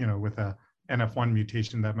 with a NF1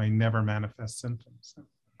 mutation that may never manifest symptoms.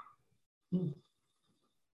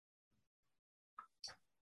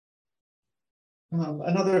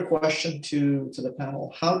 Another question to the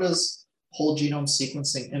panel: how does whole genome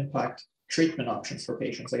sequencing impact treatment options for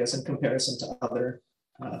patients, I guess, in comparison to other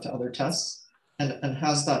tests? And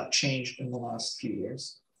has that changed in the last few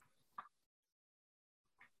years?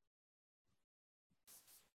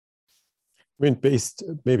 I mean,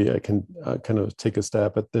 maybe I can kind of take a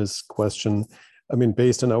stab at this question. I mean,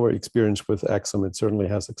 based on our experience with Axsome, it certainly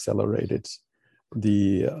has accelerated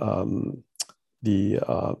the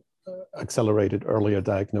accelerated earlier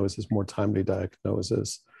diagnosis, more timely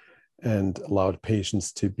diagnosis, and allowed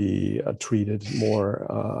patients to be treated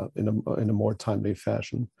more in a more timely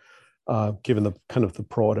fashion, given the kind of the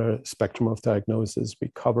broader spectrum of diagnosis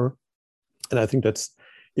we cover. And I think that's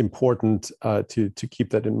important to keep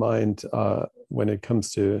that in mind when it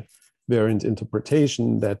comes to variant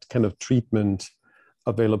interpretation, that kind of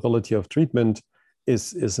availability of treatment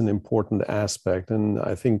is an important aspect. And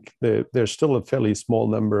I think there's still a fairly small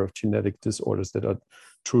number of genetic disorders that are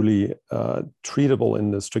truly treatable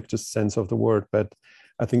in the strictest sense of the word, but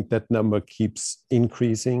I think that number keeps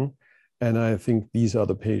increasing. And I think these are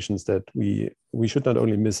the patients that we should not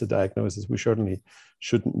only miss a diagnosis, we certainly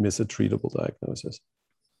shouldn't miss a treatable diagnosis.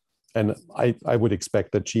 And I would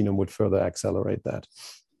expect that genome would further accelerate that.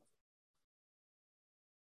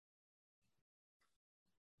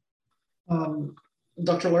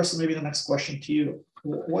 Dr. Larson, maybe the next question to you.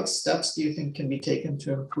 What steps do you think can be taken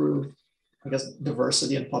to improve, I guess,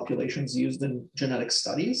 diversity in populations used in genetic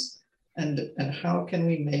studies? And how can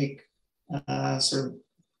we make sort of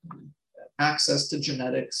access to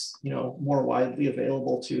genetics, more widely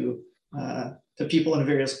available to people in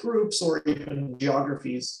various groups or even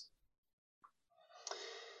geographies?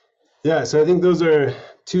 Yeah, so I think those are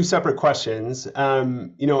two separate questions.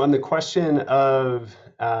 On the question of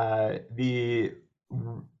the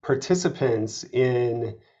participants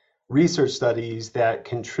in research studies that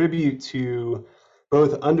contribute to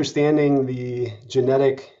both understanding the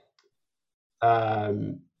genetic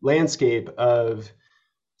landscape of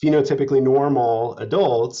phenotypically normal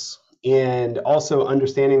adults, and also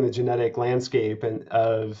understanding the genetic landscape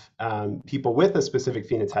of people with a specific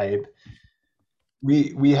phenotype,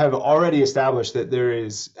 we have already established that there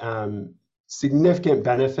is significant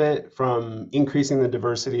benefit from increasing the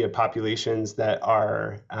diversity of populations that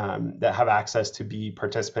have access to be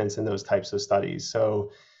participants in those types of studies.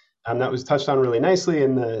 So that was touched on really nicely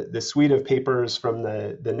in the suite of papers from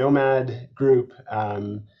the NOMAD group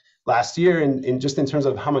last year, and just in terms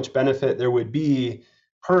of how much benefit there would be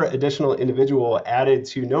per additional individual added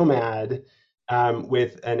to NOMAD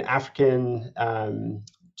with an African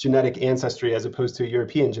genetic ancestry as opposed to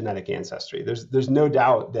European genetic ancestry. There's no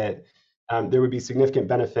doubt that there would be significant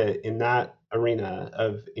benefit in that arena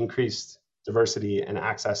of increased diversity and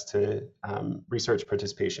access to research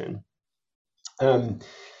participation. On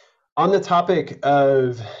the topic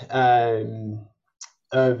of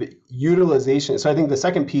utilization, so I think the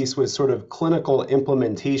second piece was sort of clinical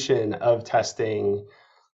implementation of testing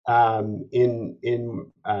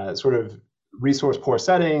in sort of resource poor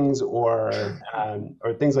settings or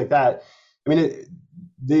things like that. I mean,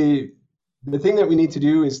 the thing that we need to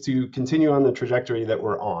do is to continue on the trajectory that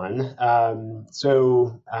we're on.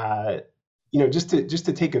 Just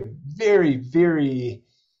to take a very, very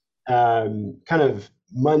kind of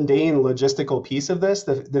mundane logistical piece of this,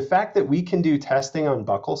 the fact that we can do testing on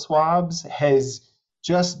buccal swabs has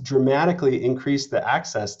just dramatically increased the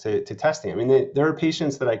access to testing. I mean, there are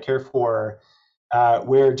patients that I care for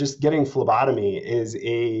where just getting phlebotomy is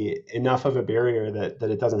enough of a barrier that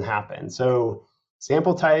it doesn't happen. So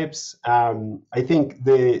sample types, I think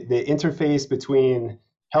the interface between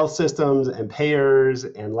health systems and payers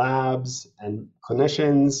and labs and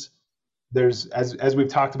clinicians, there's, as we've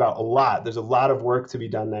talked about a lot, there's a lot of work to be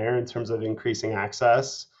done there in terms of increasing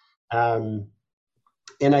access. And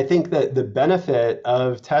I think that the benefit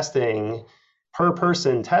of testing per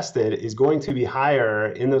person tested is going to be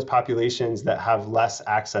higher in those populations that have less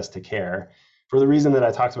access to care. For the reason that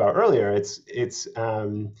I talked about earlier, those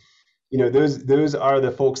are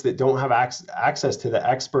the folks that don't have access to the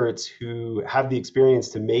experts who have the experience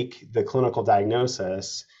to make the clinical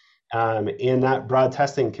diagnosis. And that broad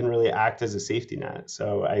testing can really act as a safety net.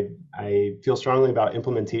 So I feel strongly about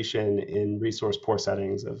implementation in resource poor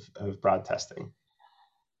settings of broad testing.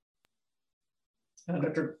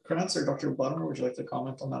 Dr. Krantz or Dr. Bodemer, would you like to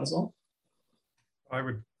comment on that as well? I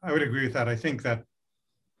would agree with that. I think that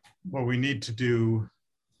what we need to do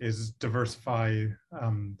is diversify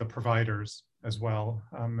the providers as well.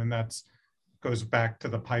 And that goes back to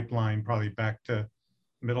the pipeline, probably back to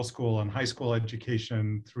middle school and high school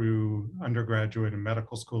education through undergraduate and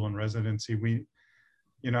medical school and residency.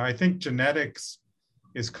 I think genetics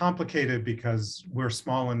is complicated because we're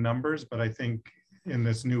small in numbers, but I think in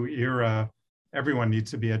this new era, everyone needs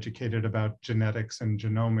to be educated about genetics and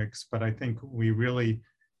genomics, but I think we really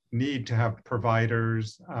need to have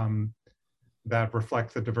providers that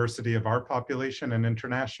reflect the diversity of our population and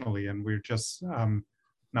internationally, and we're just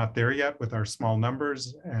not there yet with our small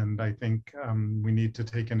numbers, and I think we need to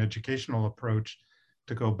take an educational approach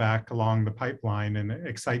to go back along the pipeline and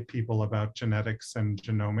excite people about genetics and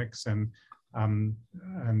genomics and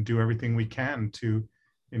do everything we can to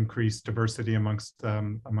increase diversity amongst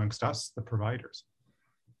us, the providers.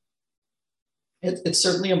 It's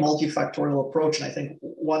certainly a multifactorial approach, and I think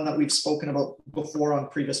one that we've spoken about before on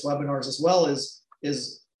previous webinars as well is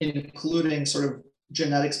including sort of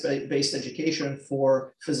genetics-based education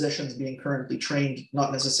for physicians being currently trained,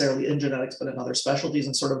 not necessarily in genetics, but in other specialties,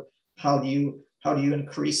 and sort of how do you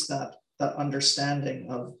increase that understanding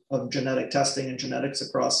of genetic testing and genetics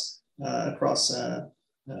across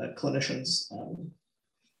clinicians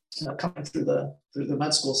coming through the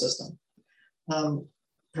med school system.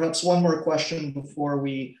 Perhaps one more question before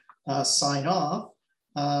we sign off.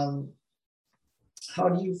 How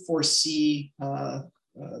do you foresee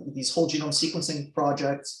these whole genome sequencing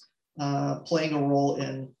projects playing a role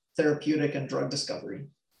in therapeutic and drug discovery?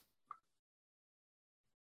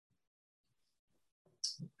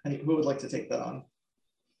 Who would like to take that on?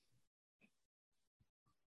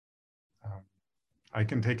 I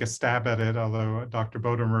can take a stab at it, although Dr.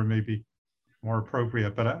 Bodemer may be more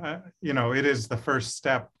appropriate, but it is the first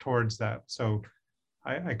step towards that. So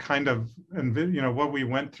I kind of, what we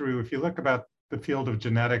went through, if you look about the field of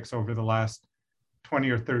genetics over the last 20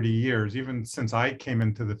 or 30 years, even since I came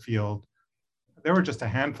into the field, there were just a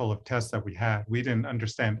handful of tests that we had. We didn't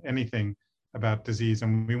understand anything about disease.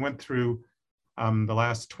 And we went through the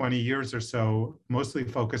last 20 years or so, mostly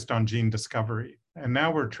focused on gene discovery. And now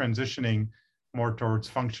we're transitioning more towards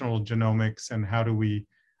functional genomics and how do we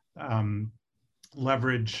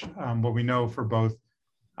leverage what we know for both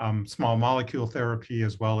small molecule therapy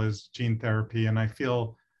as well as gene therapy. And I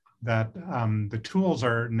feel that the tools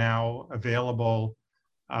are now available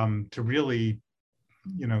to really,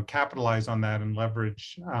 capitalize on that and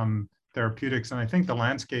leverage therapeutics. And I think the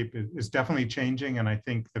landscape is definitely changing. And I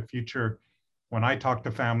think the future, when I talk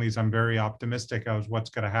to families, I'm very optimistic as what's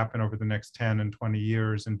going to happen over the next 10 and 20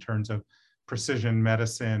 years in terms of precision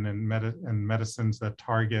medicine and medicines that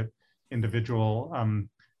target individual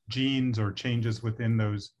genes or changes within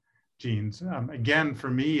those genes. Again, for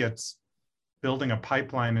me, it's building a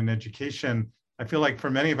pipeline in education. I feel like for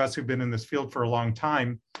many of us who've been in this field for a long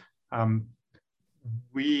time,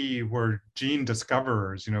 we were gene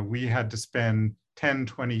discoverers. We had to spend 10,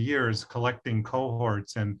 20 years collecting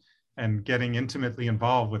cohorts and getting intimately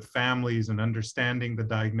involved with families and understanding the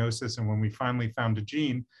diagnosis. And when we finally found a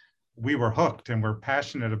gene, we were hooked, and we're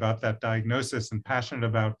passionate about that diagnosis and passionate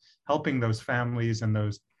about helping those families and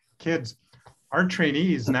those kids. Our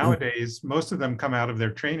trainees nowadays, most of them come out of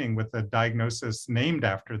their training with a diagnosis named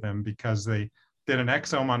after them because they did an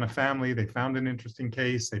exome on a family, they found an interesting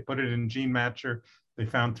case, they put it in GeneMatcher, they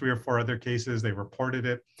found 3 or 4 other cases, they reported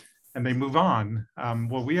it, and they move on.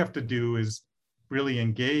 What we have to do is really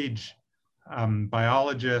engage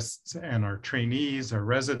biologists and our trainees, our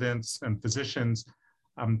residents and physicians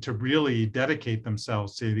to really dedicate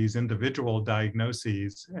themselves to these individual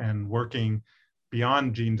diagnoses and working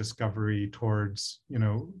beyond gene discovery towards,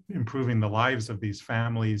 improving the lives of these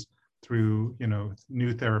families through,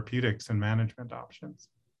 new therapeutics and management options.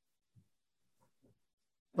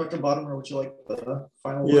 Dr. Bodemer, would you like the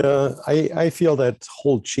final word? Yeah, I feel that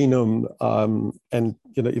whole genome and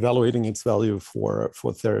evaluating its value for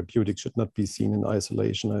therapeutics should not be seen in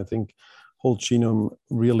isolation. I think whole genome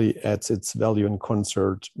really adds its value in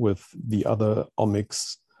concert with the other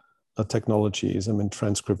omics technologies. I mean,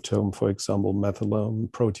 transcriptome, for example, methylome,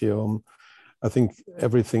 proteome. I think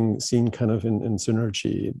everything seen kind of in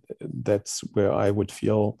synergy, that's where I would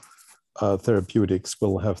feel therapeutics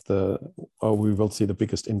will have we will see the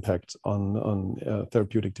biggest impact on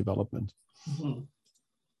therapeutic development. Mm-hmm.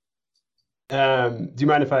 Do you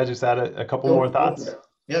mind if I just add a couple more thoughts?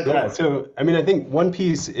 Yeah. So, I mean, I think one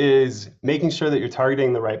piece is making sure that you're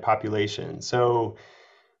targeting the right population. So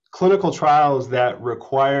clinical trials that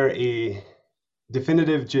require a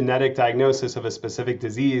definitive genetic diagnosis of a specific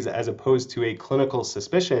disease as opposed to a clinical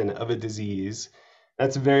suspicion of a disease,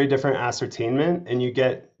 that's a very different ascertainment, and you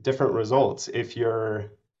get different results if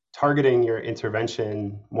you're targeting your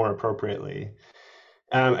intervention more appropriately.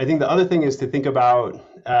 I think the other thing is to think about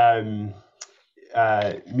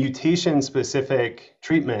mutation-specific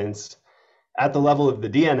treatments at the level of the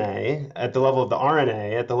DNA, at the level of the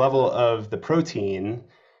RNA, at the level of the protein.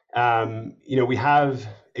 We have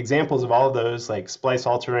examples of all of those, like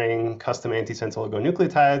splice-altering custom antisense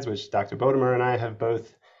oligonucleotides, which Dr. Bodemer and I have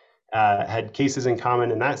both had cases in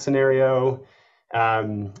common in that scenario.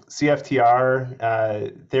 CFTR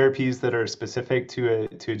therapies that are specific to a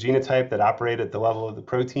genotype that operate at the level of the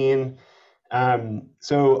protein.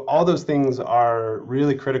 So all those things are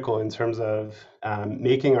really critical in terms of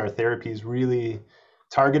making our therapies really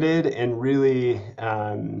targeted and really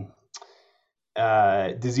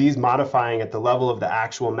disease modifying at the level of the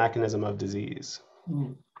actual mechanism of disease.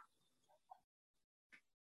 Mm.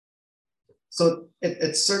 So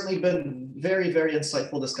it's certainly been very, very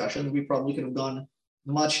insightful discussion. We probably could have gone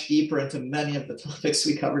much deeper into many of the topics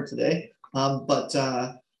we covered today. I want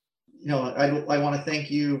to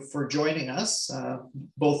thank you for joining us,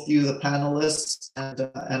 both you, the panelists, and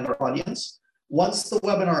our audience. Once the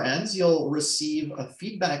webinar ends, you'll receive a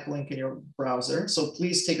feedback link in your browser. So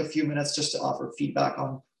please take a few minutes just to offer feedback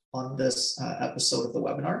on this episode of the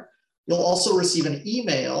webinar. You'll also receive an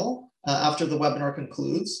email after the webinar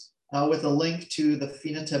concludes with a link to the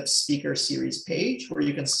Phenotype Speaker Series page, where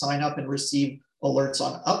you can sign up and receive alerts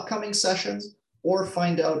on upcoming sessions or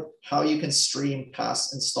find out how you can stream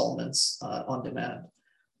past installments on demand.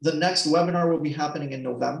 The next webinar will be happening in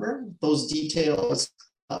November. Those details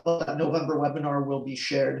of that November webinar will be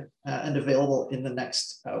shared and available in the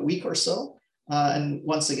next week or so. And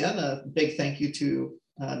once again, a big thank you to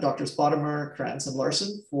Drs. Bodemer, Krantz, and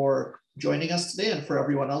Larson for joining us today, and for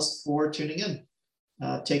everyone else for tuning in.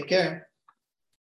 Take care.